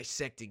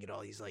dissecting it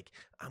all. He's like,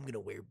 I'm going to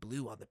wear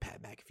blue on the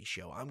Pat McAfee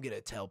show. I'm going to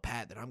tell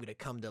Pat that I'm going to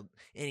come to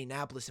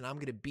Indianapolis and I'm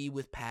going to be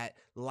with Pat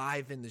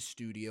live in the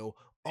studio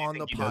on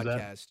the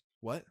podcast.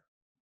 What?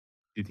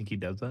 Do you think he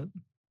does that?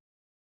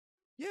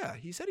 Yeah,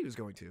 he said he was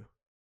going to.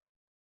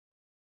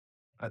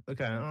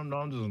 Okay,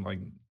 I'm just like,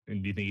 do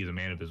you think he's a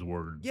man of his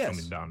word? Yes.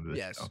 Coming down to this?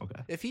 Yes. Oh,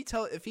 okay. If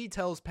he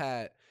tells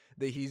Pat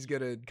that he's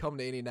gonna come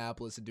to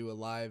Indianapolis and do a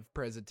live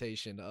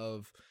presentation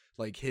of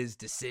like his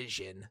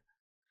decision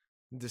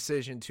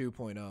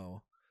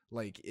 2.0,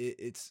 like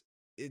it's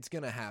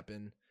gonna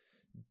happen.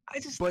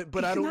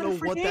 But I don't know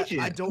what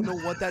I don't know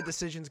what that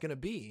decision's gonna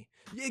be.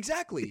 Yeah,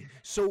 exactly.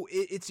 So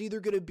it's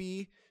either gonna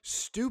be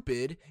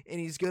stupid and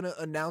he's gonna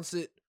announce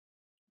it.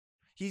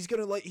 He's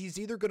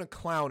either gonna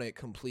clown it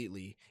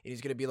completely and he's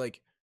gonna be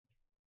like,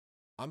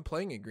 I'm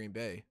playing in Green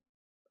Bay.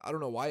 I don't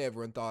know why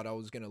everyone thought I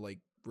was gonna like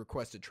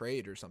request a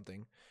trade or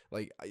something.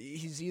 Like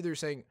he's either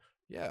saying,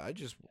 yeah, I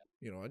just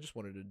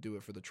wanted to do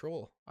it for the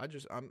troll.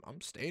 I'm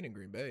staying in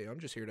Green Bay.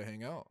 I'm just here to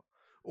hang out.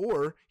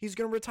 Or he's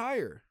gonna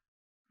retire.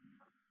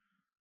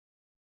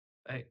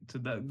 Hey, so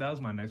that was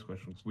my next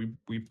question.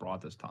 We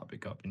brought this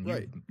topic up, and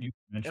you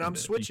mentioned and I'm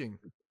switching.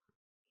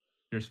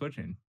 You're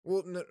switching.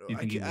 Well, no,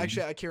 I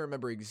can't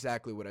remember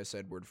exactly what I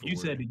said word for word. You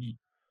said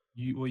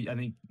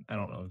I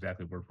don't know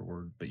exactly word for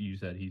word, but you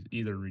said he's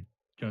either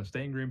going to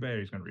stay in Green Bay or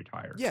he's going to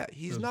retire. Yeah,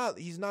 he's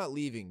not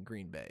leaving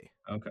Green Bay.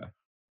 Okay.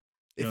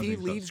 If he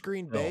leaves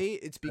Green Bay,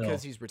 it's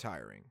because he's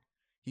retiring.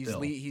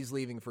 He's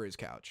leaving for his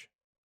couch.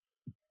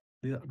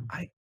 Yeah,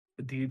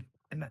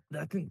 and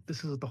I think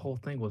this is the whole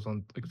thing was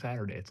on like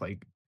Saturday. It's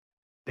like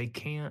he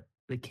can't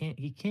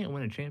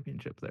win a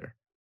championship there.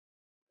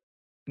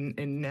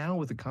 And now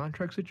with the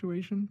contract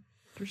situation,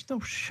 there's no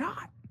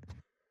shot.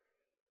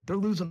 They're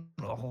losing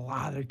a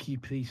lot of key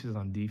pieces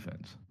on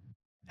defense.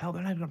 Hell,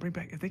 they're not going to bring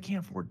back if they can't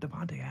afford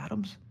Devontae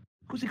Adams.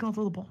 Who's he going to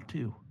throw the ball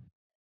to?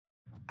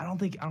 I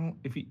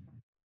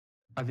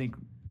think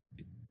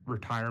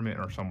retirement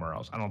or somewhere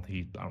else. I don't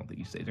think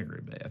he stays in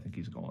Green Bay. I think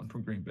he's gone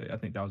from Green Bay. I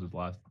think that was his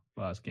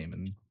last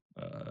game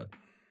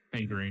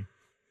in Green,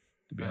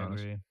 to be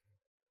honest. Agree.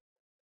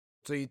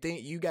 So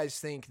you guys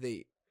think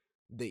that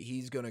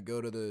he's going to go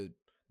to the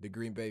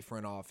Green Bay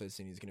front office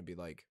and he's going to be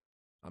like,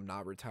 I'm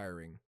not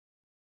retiring,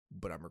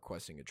 but I'm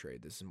requesting a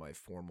trade. This is my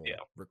formal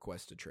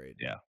request to trade.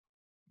 Yeah.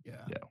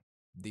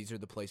 These are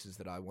the places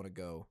that I want to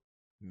go.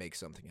 Make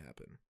something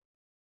happen.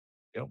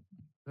 Yep.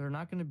 They're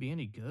not going to be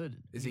any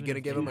good. Is he going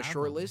to give him a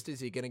short list? Is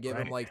he going to give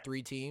him like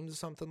 3 teams,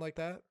 something like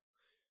that?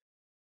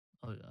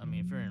 I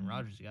mean, if you're Aaron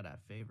Rodgers, you got to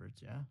have favorites,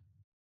 yeah?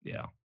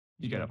 Yeah.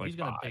 You got to have like he's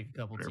going to take a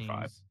couple teams.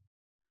 5.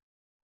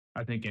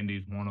 I think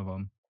Indy's one of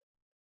them.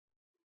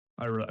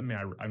 I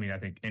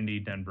think Indy,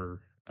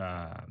 Denver.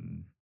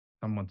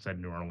 Someone said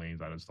New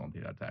Orleans. I just don't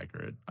think that's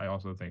accurate. I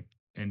also think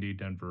Indy,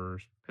 Denver,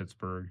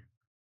 Pittsburgh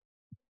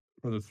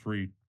are the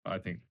 3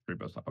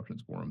 best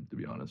options for him, to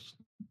be honest.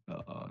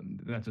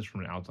 That's just from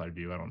an outside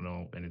view. I don't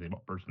know anything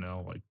about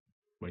personnel, like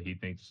what he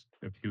thinks,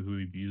 who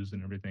he views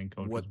and everything.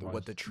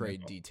 What the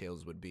trade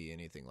details would be,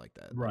 anything like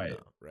that. Right.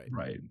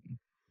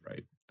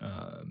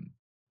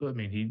 But I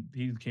mean,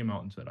 he came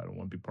out and said, I don't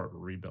want to be part of a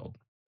rebuild.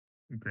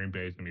 Green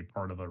Bay is going to be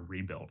part of a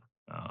rebuild.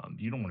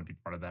 You don't want to be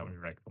part of that when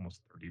you're like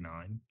almost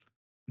 39,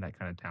 that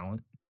kind of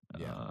talent.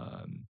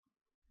 Yeah.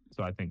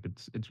 So I think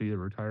it's either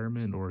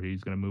retirement or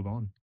he's going to move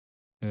on.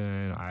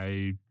 And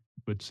I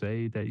would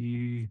say that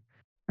he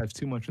has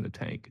too much in the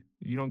tank.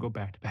 You don't go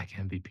back-to-back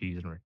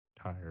MVPs and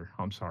retire.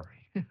 I'm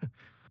sorry.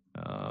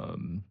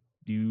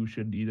 You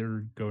should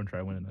either go and try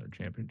to win another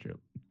championship,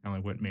 kind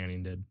of like what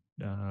Manning did.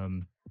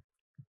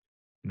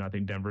 I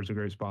think Denver's a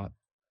great spot.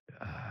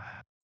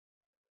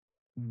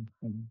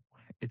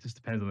 It just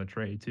depends on the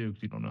trade too,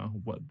 because you don't know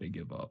what they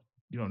give up.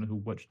 You don't know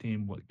which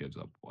team what gives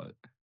up what.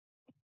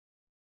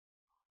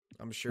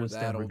 I'm sure What's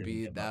Denver gonna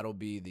give up? that'll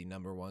be the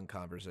number one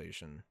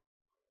conversation.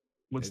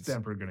 What's It's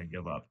Denver gonna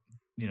give up?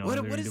 Denver gonna give up? What's It's Denver gonna give up? They're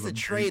gonna give what up does the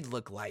Drake. trade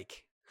look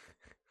like?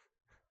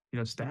 And you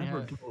have,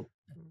 Stafford. and then you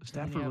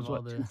Stafford have was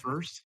all what, two the,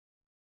 first?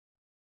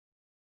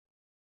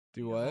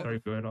 Do you have all what? the, Sorry,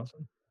 go ahead,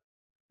 Austin.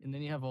 and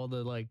then you have all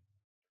the like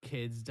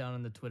kids down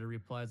in the Twitter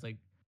replies like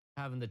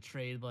having the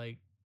trade like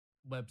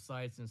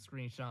websites and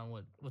screenshot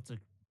what's a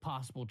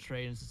possible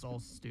trade. And it's just all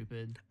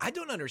stupid. I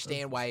don't Those,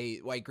 understand why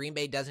Green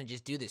Bay doesn't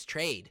just do this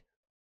trade.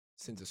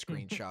 Sends a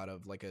screenshot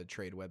of like a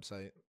trade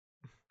website.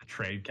 A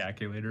trade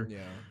calculator. Yeah.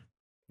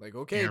 Like,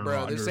 okay, Aaron bro,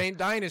 this Rodgers. ain't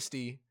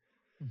dynasty.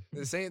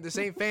 This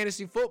ain't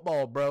fantasy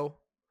football, bro.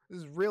 This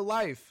is real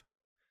life.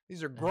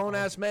 These are grown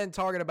ass men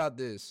talking about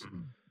this.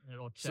 it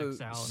all So checks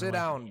out. sit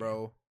down,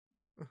 bro.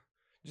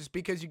 Just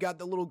because you got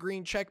the little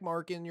green check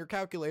mark in your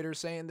calculator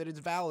saying that it's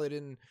valid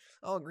and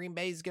Green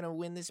Bay's gonna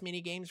win this many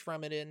games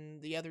from it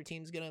and the other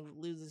team's gonna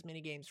lose this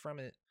many games from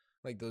it.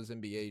 Like those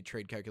NBA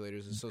trade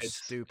calculators are so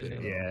stupid,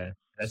 bro. Yeah,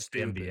 that's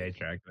Stupid. the NBA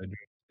calculator.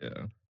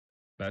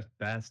 Yeah,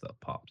 that stuff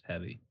pops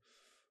heavy.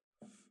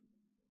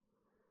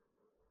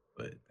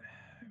 But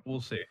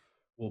we'll see.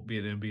 Will be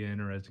an NBA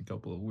interesting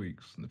couple of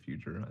weeks in the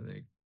future. I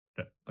think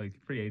like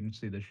free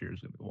agency this year is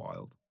gonna be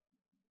wild.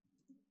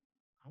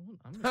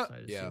 I'm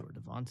excited to Yeah. see where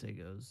Devontae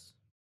goes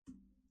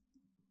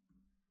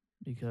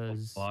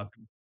because A lot of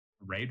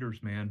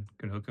Raiders, man,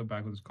 could hook up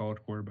back with his college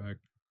quarterback.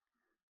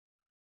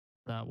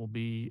 that will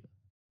be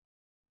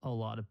a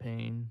lot of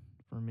pain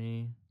for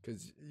me.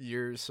 Because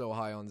you're so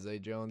high on Zay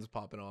Jones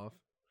popping off.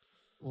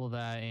 Well,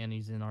 that and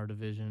he's in our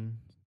division.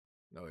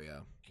 Oh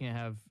yeah. Can't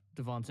have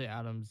Devontae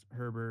Adams,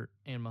 Herbert,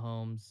 and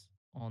Mahomes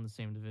all in the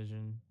same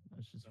division.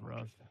 That's just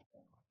rough.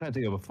 I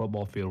think of a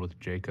football field with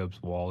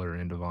Jacobs, Waller,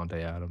 and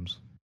Devontae Adams.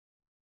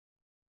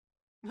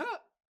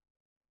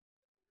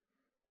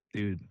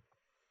 Dude,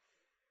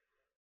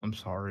 I'm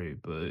sorry,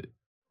 but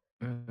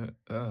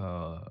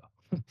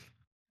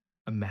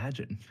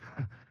imagine.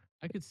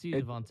 I could see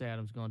Devontae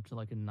Adams going to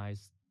like a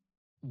nice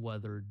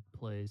weathered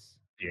place.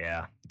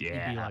 Yeah, He'd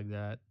be like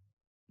that.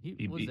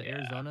 He was it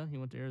Arizona. He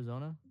went to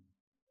Arizona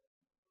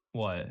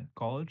What,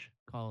 college?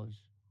 college.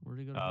 Where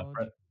did he go to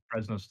college?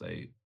 Fresno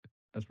State.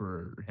 That's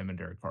where him and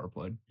Derek Carr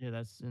played. Yeah,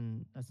 that's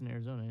in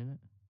Arizona, ain't it?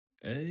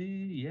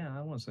 Yeah,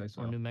 I want to say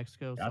so. Or New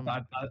Mexico.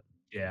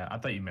 I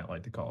thought you meant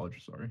like the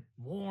college. Sorry.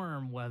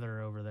 Warm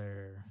weather over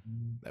there.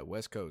 That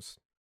West Coast.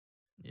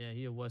 Yeah,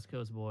 he a West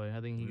Coast boy.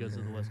 I think he goes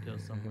to the West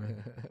Coast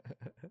somewhere.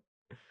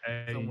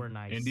 Hey, Somewhere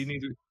nice.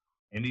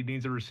 Indy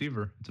needs a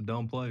receiver. It's a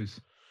dumb place.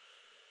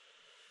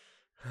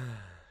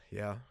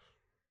 Yeah.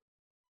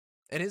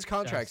 And his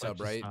contract's like up,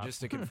 to right? stop.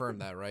 Just to confirm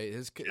that, right?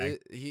 He's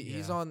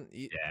Yeah. on.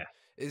 Yeah.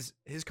 Is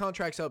his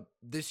contract's up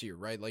this year,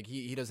 right? Like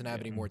he doesn't have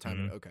any more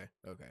time. Mhm.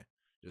 Okay.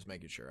 Just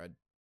making sure. I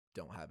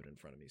don't have it in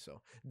front of me.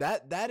 So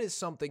that is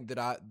something that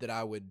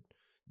I would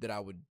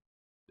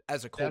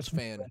as a Colts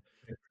fan.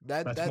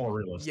 That's more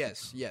realistic.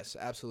 Yes,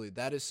 absolutely.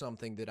 That is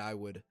something that I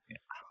would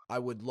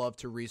love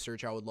to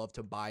research. I would love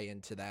to buy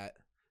into that.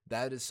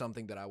 That is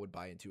something that I would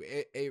buy into.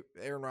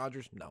 Aaron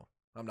Rodgers, no,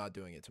 I'm not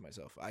doing it to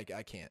myself. I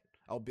can't.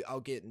 I'll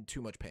get in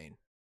too much pain.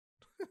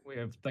 We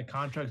have the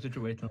contract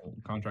situation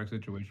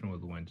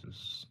with Wentz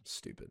is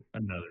Stupid.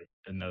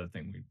 another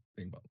thing we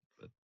think about.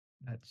 But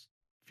that's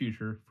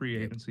future free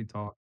agency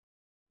talk.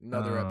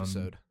 Another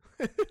episode.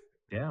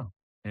 Yeah.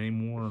 Any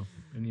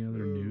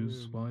other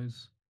news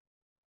wise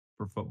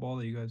for football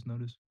that you guys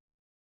noticed?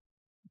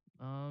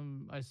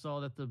 I saw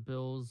that the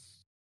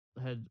Bills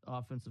head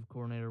offensive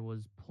coordinator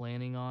was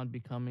planning on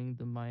becoming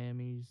the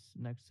Miami's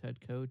next head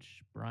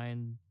coach,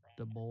 Brian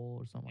DeBoll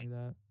or something like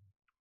that.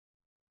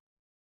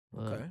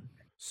 But Okay.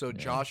 So yeah.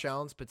 Josh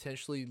Allen's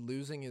potentially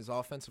losing his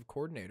offensive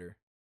coordinator.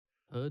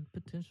 Could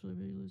potentially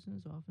be losing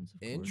his offensive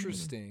coordinator.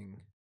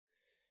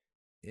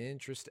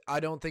 Interesting. I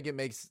don't think it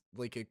makes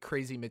like a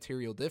crazy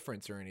material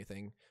difference or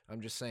anything.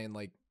 I'm just saying,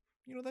 like,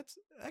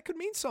 that could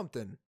mean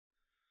something.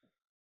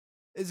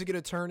 Is it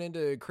going to turn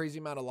into a crazy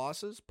amount of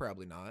losses?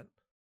 Probably not.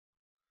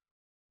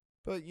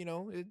 But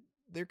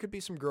there could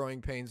be some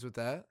growing pains with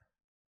that.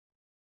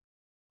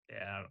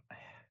 Yeah.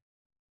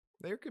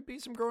 There could be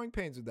some growing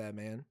pains with that,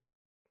 man.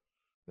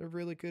 There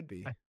really could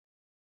be.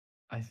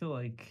 I feel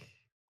like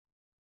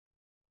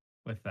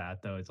with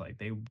that though, it's like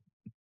I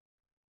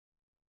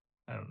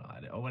don't know.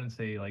 I wouldn't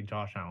say like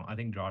Josh Allen. I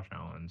think Josh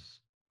Allen's.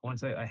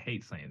 I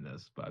hate saying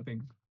this, but I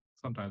think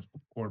sometimes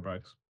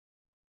quarterbacks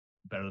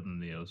better than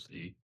the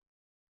OC.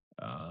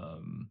 I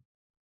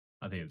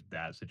think it's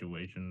that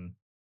situation.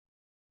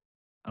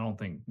 I don't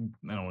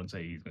want to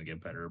say he's going to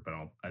get better, but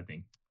I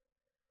think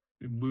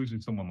losing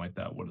someone like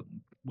that wouldn't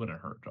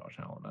hurt Josh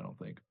Allen. I don't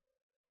think.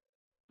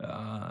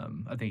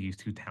 I think he's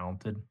too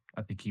talented.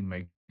 I think he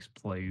makes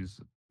plays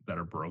that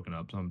are broken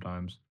up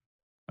sometimes.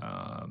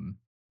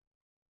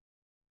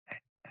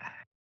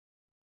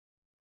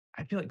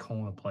 I feel like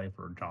calling a play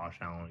for Josh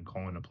Allen and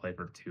calling a play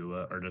for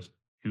Tua are just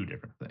two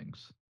different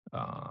things.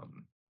 To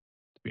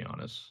be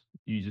honest,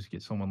 you just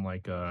get someone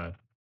like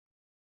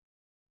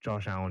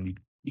Josh Allen.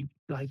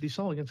 Like you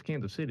saw against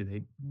Kansas City,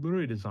 they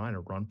literally designed a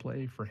run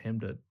play for him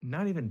to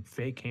not even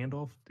fake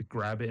handoff, to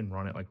grab it and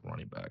run it like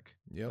running back.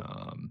 Yep.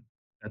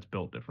 That's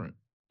built different.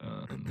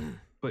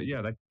 But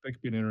yeah, that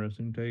could be an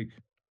interesting take.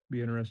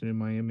 Be interested in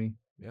Miami.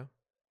 Yeah.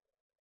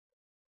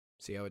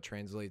 See how it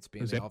translates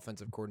being the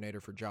offensive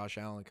coordinator for Josh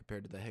Allen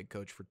compared to the head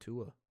coach for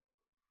Tua.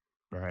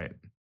 Right.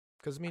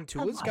 Because I mean,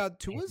 Tua's got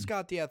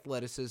the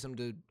athleticism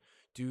to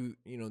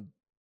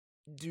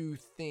do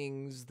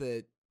things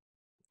that,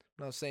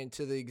 I'm not saying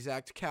to the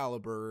exact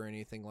caliber or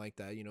anything like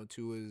that.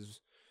 Tua's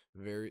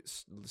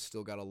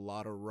still got a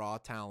lot of raw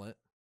talent.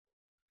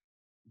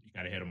 You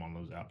got to hit him on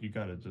those out. You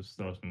got to just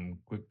throw some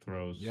quick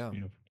throws. Yeah.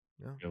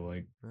 Feel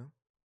like.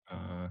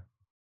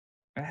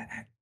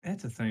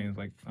 That's the thing. Is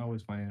like I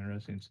always find it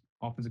interesting.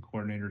 Offensive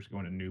coordinators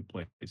going to new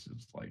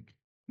places. Like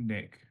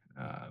Nick,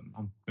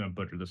 I'm gonna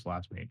butcher this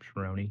last name,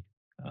 Sirianni,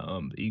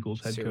 the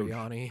Eagles head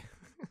Sirianni. coach.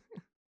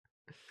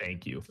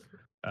 Thank you.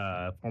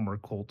 Former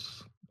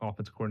Colts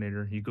offensive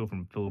coordinator. You go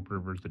from Philip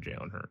Rivers to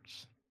Jalen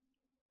Hurts.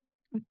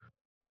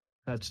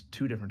 That's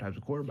two different types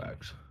of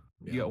quarterbacks.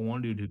 Yeah. You got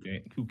one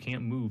dude who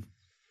can't move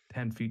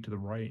 10 feet to the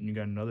right, and you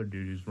got another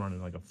dude who's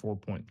running like a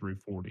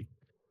 4.340.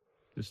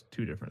 Just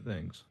two different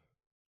things.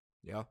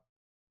 Yeah.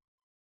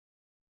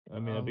 I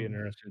mean, that'd be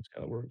interesting to see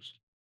how it works.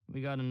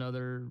 We got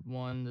another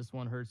one. This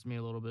one hurts me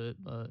a little bit,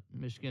 but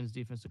Michigan's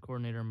defensive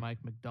coordinator, Mike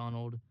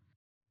McDonald,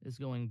 is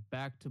going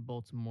back to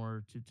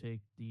Baltimore to take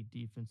the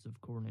defensive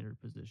coordinator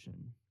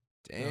position.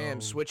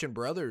 Damn, switching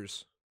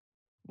brothers.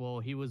 Well,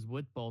 he was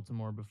with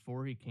Baltimore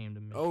before he came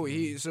to Michigan. Oh,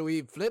 he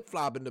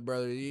flip-flopping the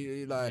brother.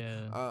 He like,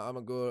 yeah. I'm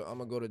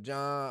gonna go to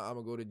John, I'm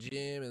gonna go to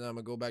Jim, and I'm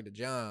gonna go back to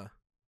John.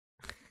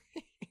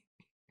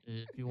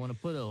 If you want to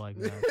put it like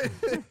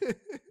that.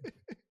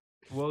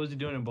 What was he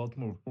doing in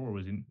Baltimore before?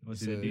 Was he a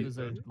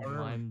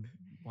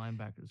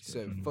linebacker? He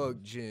said,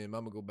 "Fuck Jim,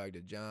 I'm gonna go back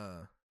to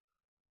John."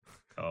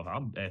 Oh,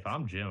 if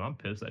I'm Jim, I'm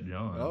pissed at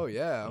John. Oh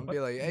yeah, I'm gonna be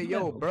like, "Hey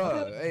yo,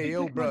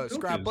 bro,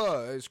 scrap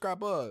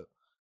up,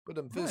 put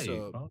them fists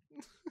up."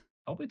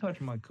 I'll be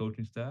touching my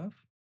coaching staff.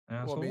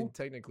 Asshole. Well, I mean,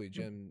 technically,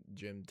 Jim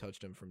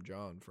touched him from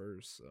John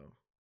first, so.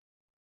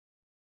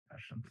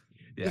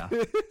 Yeah.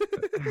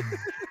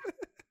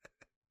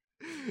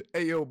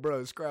 Hey yo,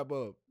 bro, scrap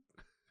up.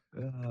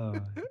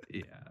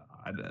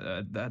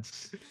 Yeah,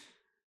 that's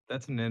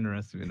an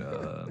interesting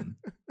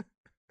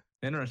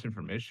interesting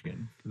for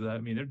Michigan, because I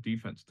mean their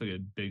defense took a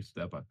big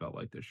step. I felt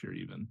like this year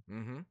even.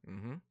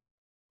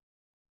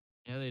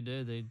 Yeah, they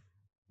did. They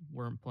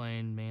weren't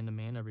playing man to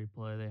man every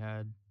play.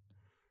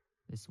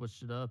 They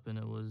switched it up, and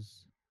it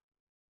was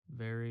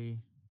very,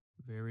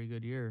 very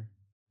good year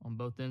on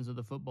both ends of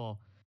the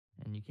football.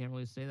 And you can't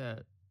really say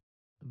that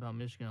about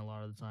Michigan a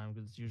lot of the time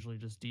because it's usually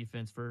just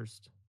defense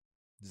first.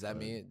 Does that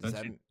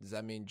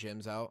mean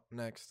Jim's out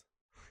next?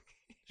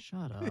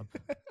 Shut up.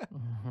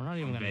 We're not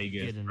even gonna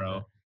get into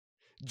bro.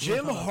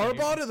 Jim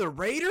Harbaugh to the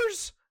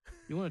Raiders?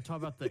 You want to talk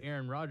about the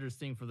Aaron Rodgers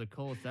thing for the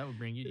Colts? That would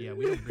bring you. Yeah,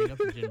 we don't bring up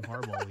the Jim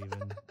Harbaugh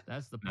even.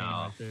 That's the point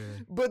right there.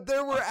 But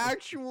there were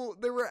actual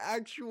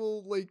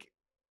like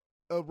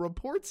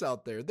reports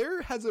out there.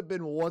 There hasn't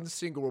been one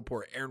single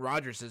report. Aaron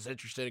Rodgers is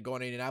interested in going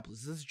to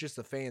Indianapolis. This is just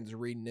the fans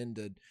reading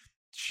into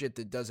shit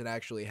that doesn't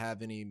actually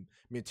have any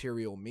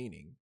material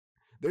meaning.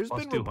 There's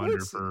been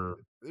reports.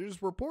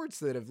 There's reports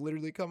that have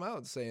literally come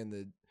out saying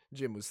that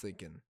Jim was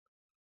thinking.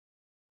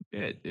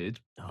 It's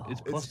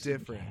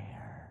different.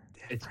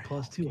 It's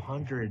plus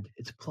 200.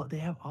 They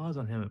have odds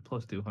on him at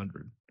plus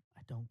 200.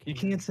 I don't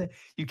care.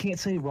 You can't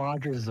say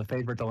Rodgers is a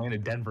favorite to land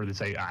in Denver to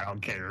say I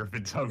don't care if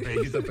it's okay.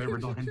 He's a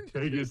favorite to land in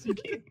Vegas. You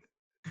can't.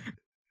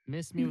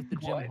 Miss me with the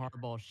Jim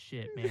Harbaugh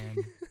shit, man.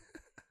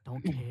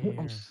 Don't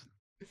care.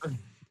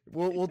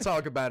 We'll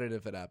talk about it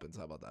if it happens.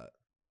 How about that?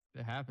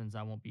 If it happens,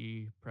 I won't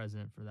be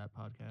present for that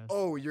podcast.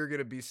 Oh, you're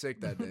gonna be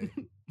sick that day.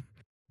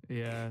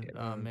 Yeah.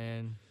 Oh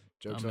man.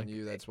 Joke's on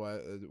you. That's why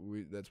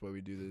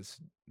we do this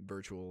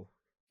virtual.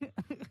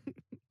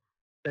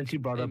 Since you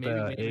brought up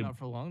maybe not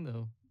for long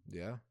though.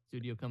 Yeah.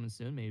 Studio coming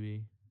soon,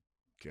 maybe.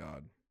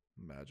 God,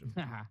 imagine.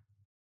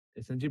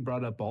 Since you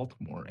brought up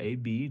Baltimore,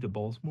 AB to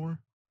Baltimore.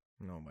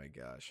 Oh my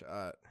gosh,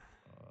 I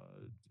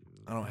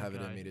don't have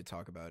it in me to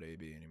talk about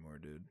AB anymore,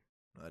 dude.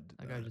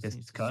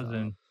 His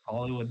cousin,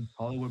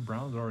 Hollywood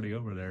Brown's already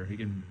over there. He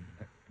can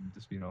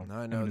just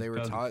I know they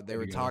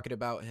were talking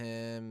about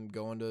him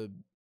going to.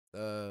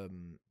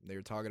 They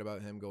were talking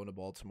about him going to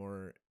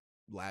Baltimore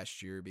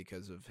last year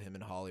because of him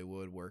in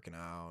Hollywood working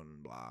out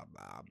and blah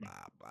blah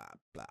blah blah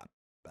blah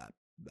blah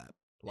blah.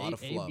 A lot of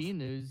fluff. AB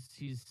news: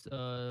 he's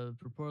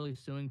reportedly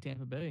suing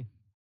Tampa Bay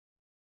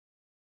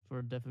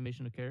for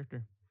defamation of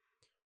character.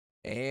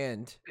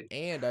 And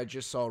I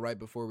just saw right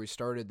before we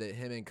started that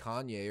him and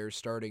Kanye are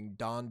starting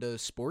Donda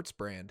Sports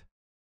Brand.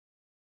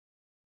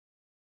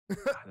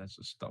 That's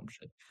just dumb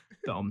shit.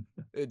 Dumb.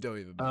 It don't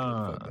even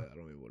fuck that. I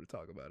don't even want to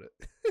talk about it.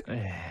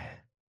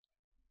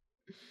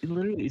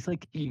 It's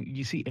like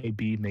you see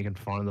AB making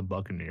fun of the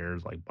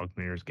Buccaneers, like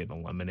Buccaneers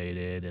getting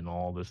eliminated and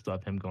all this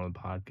stuff. Him going to the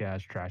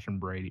podcast, trashing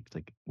Brady. It's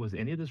like, was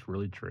any of this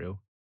really true?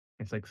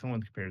 It's like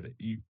someone compared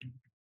it.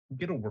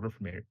 get a word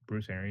from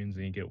Bruce Arians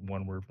and you get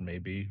one word from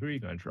AB. Who are you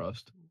going to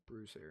trust?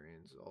 Bruce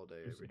Arians all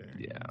day, Bruce every day.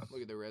 Yeah. Arians.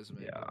 Look at their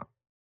resume, Yeah. bro.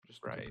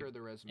 Just Right. compare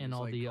the resumes, And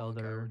all like the Colin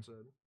other- Cowherd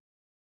said.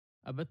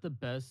 I bet the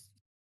best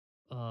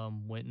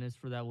witness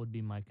for that would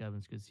be Mike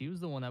Evans because he was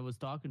the one that was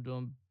talking to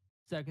him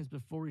seconds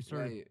before he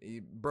started.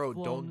 Bro,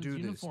 flowing don't his do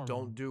this. uniform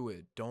Don't on. do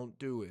it. Don't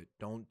do it.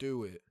 Don't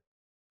do it.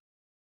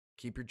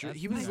 Keep your. That's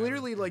He the was guy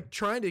literally right like there.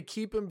 trying to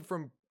keep him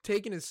from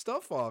taking his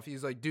stuff off.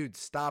 He's like, dude,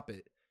 stop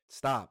it.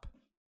 Stop.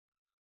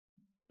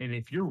 And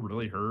if you're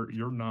really hurt,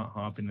 you're not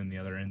hopping in the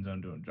other end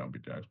zone doing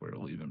jumping jacks while you're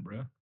leaving,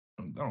 bro.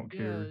 I don't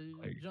care.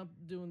 Like,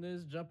 doing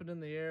this, jumping in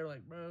the air,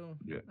 like, bro,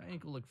 Yeah. that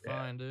ankle look Yeah.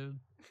 fine, dude.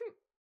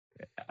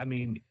 I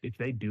mean, if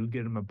they do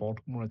get him at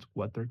Baltimore, it's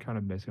what they're kind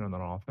of missing on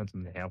that offense,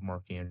 and they have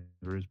Mark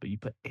Andrews. But you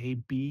put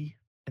AB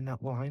in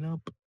that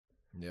lineup,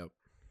 Yep.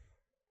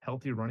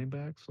 healthy running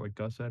backs like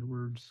Gus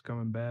Edwards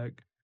coming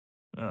back.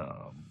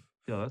 Yeah,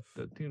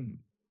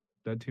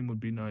 that team would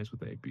be nice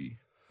with AB.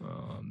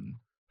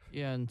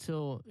 Yeah,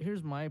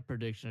 here's my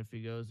prediction if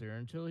he goes there.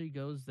 Until he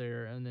goes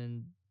there and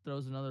then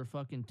throws another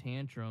fucking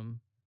tantrum.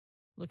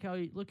 Look how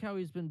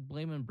he's been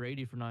blaming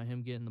Brady for not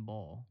him getting the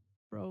ball.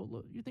 Bro,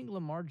 look, you think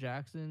Lamar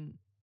Jackson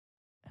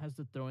has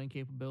the throwing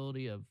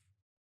capability of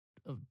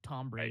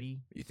Tom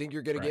Brady? You think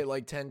you're gonna Right. get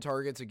like 10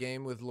 targets a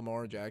game with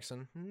Lamar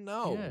Jackson?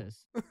 No.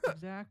 Yes,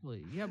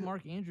 exactly. You have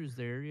Mark Andrews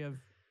there. You have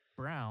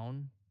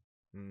Brown.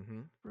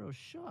 Mm-hmm. Bro,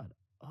 shut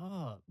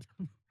up.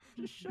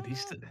 Just shut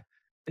He's up.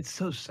 it's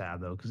so sad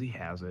though because he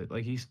has it.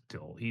 Like he's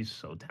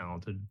so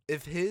talented.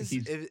 If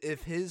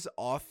his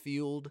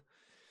off-field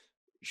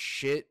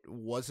shit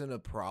wasn't a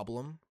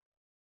problem,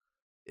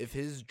 if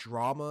his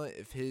drama,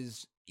 if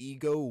his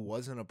ego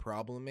wasn't a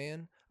problem,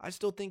 man, I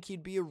still think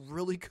he'd be a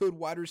really good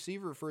wide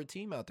receiver for a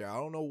team out there. I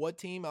don't know what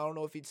team. I don't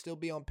know if he'd still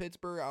be on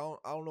Pittsburgh. I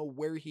don't know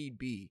where he'd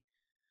be.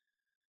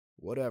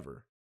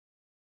 Whatever.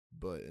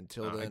 But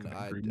until then,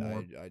 I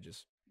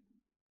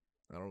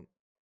don't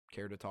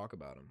care to talk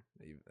about him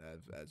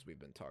as we've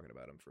been talking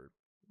about him for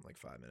like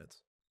 5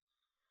 minutes.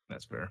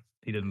 That's fair.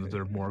 He didn't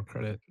deserve more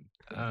credit.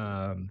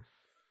 I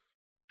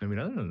mean,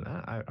 other than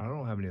that, I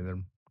don't have any other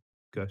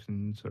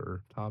discussions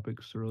or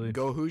topics really.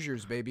 Go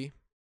Hoosiers, baby.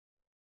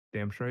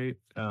 Damn straight.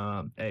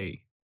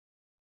 Hey,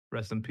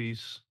 rest in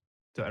peace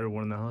to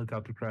everyone in the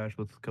helicopter crash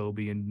with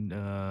Kobe and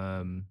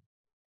I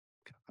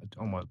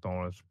don't want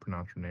to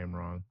pronounce your name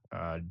wrong.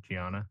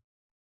 Gianna.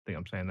 I think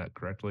I'm saying that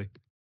correctly.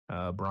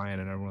 Brian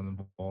and everyone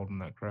involved in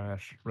that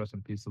crash. Rest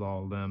in peace to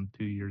all of them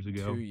 2 years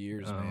ago. 2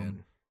 years, man.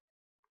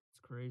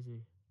 It's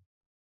crazy.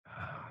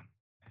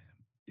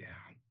 Yeah.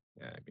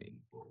 I mean,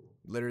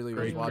 Literally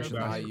was Great watching the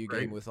basketball. IU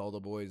Great. game with all the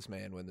boys,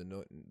 man, when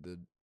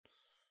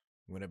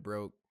when it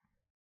broke.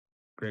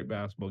 great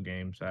basketball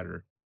game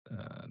Saturday.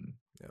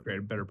 Yep.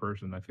 Great, better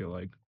person. I feel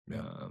like.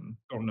 Yep.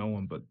 Don't know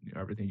him, but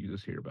everything you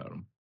just hear about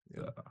him.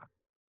 Yep.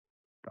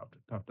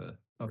 Tough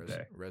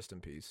day. Rest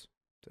in peace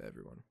to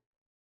everyone.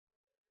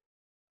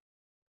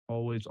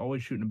 Always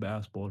shooting a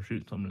basketball,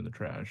 shooting something in the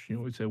trash. You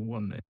always say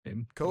one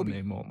name. Kobe. One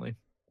name only.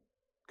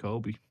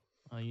 Kobe.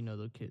 You know,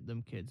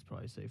 them kids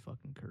probably say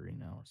fucking Curry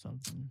now or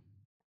something.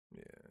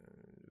 Yeah.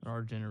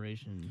 Our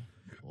generation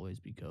will always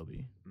be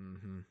Kobe.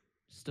 Mm-hmm.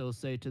 Still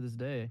say to this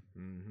day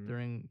Mm-hmm.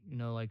 during,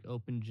 like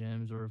open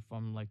gyms or if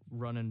I'm like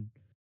running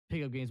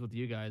pickup games with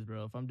you guys,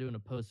 bro. If I'm doing a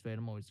post fade,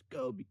 I'm always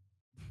Kobe.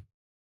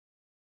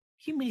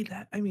 He made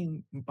that. I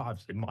mean,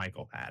 obviously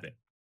Michael had it,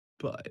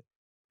 but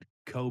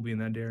Kobe in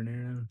that Darren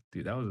era,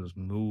 dude, that was his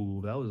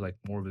move. That was like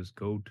more of his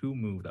go-to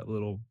move. That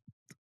little,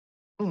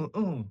 you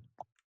know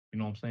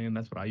what I'm saying?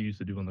 That's what I used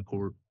to do on the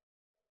court.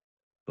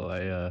 So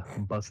I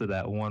busted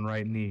that one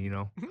right knee.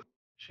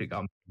 Shit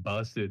got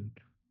busted.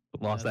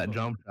 Lost That's that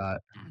jump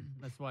shot.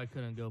 That's why I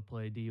couldn't go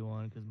play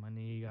D1 because my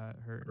knee got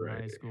hurt in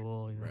high Right.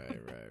 school. Right.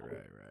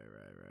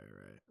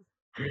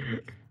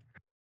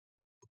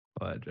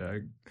 What,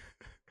 Jack?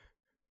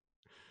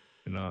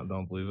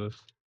 Don't believe us.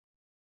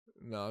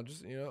 No, I'm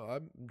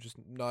just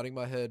nodding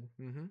my head.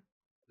 Mm-hmm.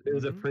 It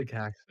was a freak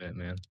accident,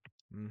 man.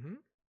 Mm-hmm.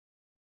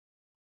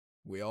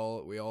 We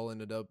all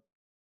ended up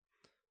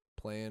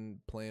playing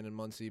in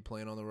Muncie,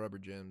 playing on the rubber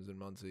gyms in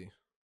Muncie.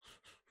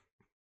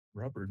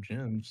 Rubber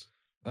gyms.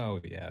 Oh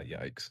yeah,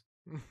 yikes.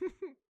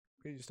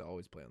 We used to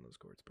always play on those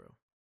courts, bro.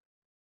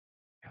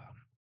 Yeah.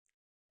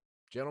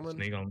 Gentlemen,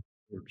 Snake on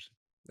courts.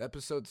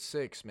 episode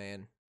 6,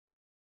 man.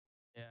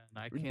 Yeah, and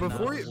I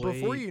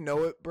Before you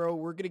know it, bro,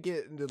 we're gonna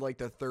get into like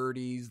the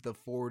 30s, the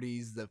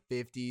 40s, the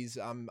 50s.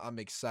 I'm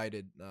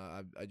excited.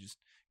 I just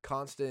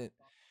constant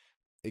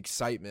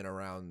excitement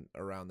around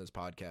this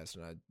podcast,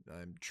 and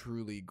I'm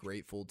truly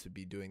grateful to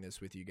be doing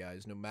this with you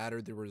guys. No matter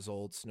the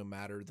results, no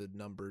matter the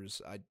numbers,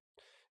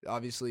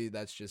 obviously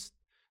that's just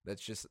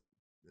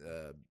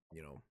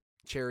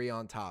cherry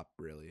on top,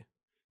 really.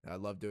 I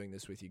love doing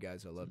this with you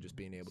guys. I love just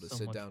being able to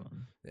sit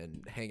down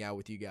and hang out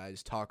with you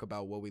guys, talk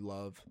about what we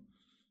love.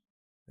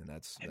 And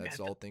that's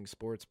all things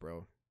sports,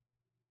 bro.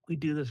 We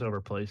do this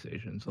over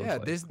PlayStation. So yeah,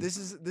 it's like, this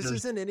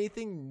isn't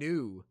anything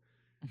new.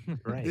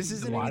 Right. This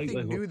isn't Why, anything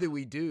like, new that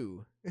we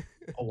do.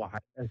 why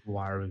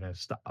are we gonna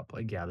stop?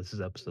 Like, yeah, this is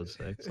episode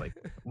 6. Like,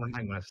 we're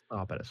not gonna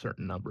stop at a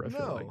certain number. I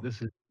feel like No.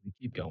 this is we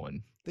keep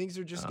going. Things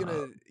are just Uh,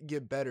 gonna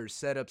get better.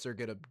 Setups are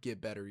gonna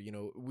get better. You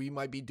know, we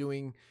might be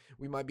doing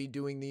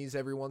these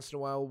every once in a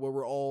while where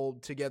we're all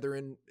together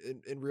in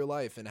real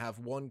life and have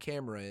one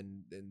camera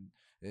and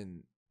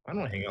I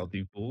don't hang out with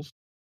you fools.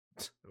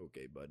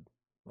 okay, bud.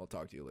 I'll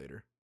talk to you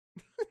later.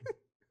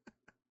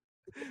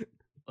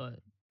 But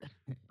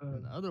Uh,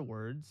 in other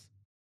words,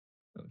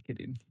 no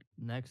kidding.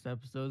 next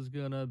episode's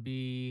gonna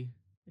be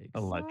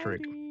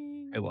Electric.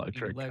 exciting.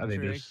 Electric. I think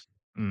Electric. there's.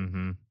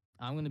 Mm-hmm.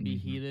 I'm gonna be Mhm.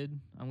 heated.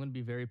 I'm gonna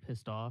be very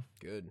pissed off.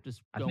 Good.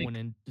 Just I going think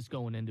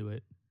into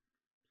it.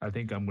 I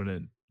think I'm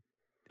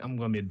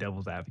gonna be a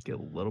devil's advocate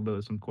a little bit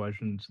with some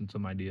questions and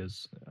some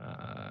ideas.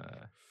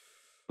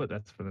 But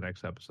that's for the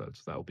next episode,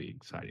 so that'll be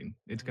exciting.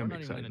 It's And gonna we're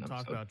be not even exciting gonna talk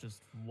episode. about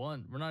just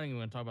one. We're not even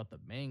gonna talk about the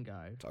main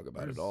guy. Talk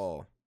about There's- it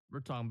all. We're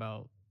talking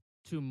about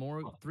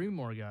 3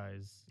 more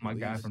guys. My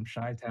guy Please. from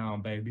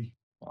Chi-Town, baby.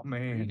 Oh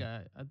man.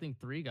 I think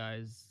 3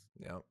 guys.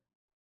 Yeah.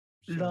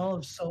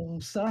 Love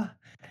Sosa.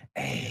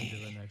 We'll get into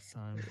Hey. it next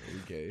time.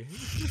 Okay.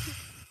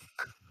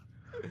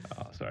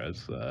 Oh, sorry,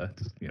 it's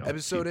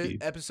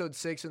Episode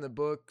 6 in the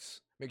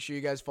books. Make sure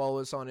you guys follow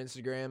us on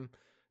Instagram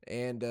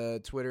and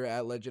Twitter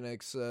at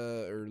LegendX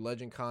or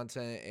Legend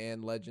Content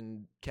and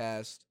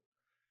LegendCast.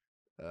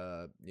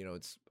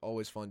 It's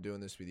always fun doing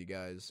this with you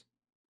guys.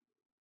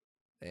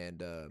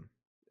 And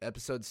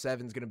episode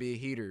 7 is gonna be a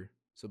heater,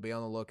 so be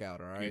on the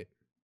lookout. All right.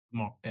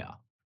 Yeah.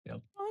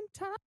 Yep. Fun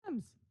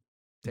times.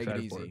 Take it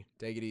Excited for easy.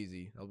 Take it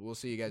easy. We'll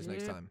see you guys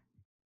next Yep. time.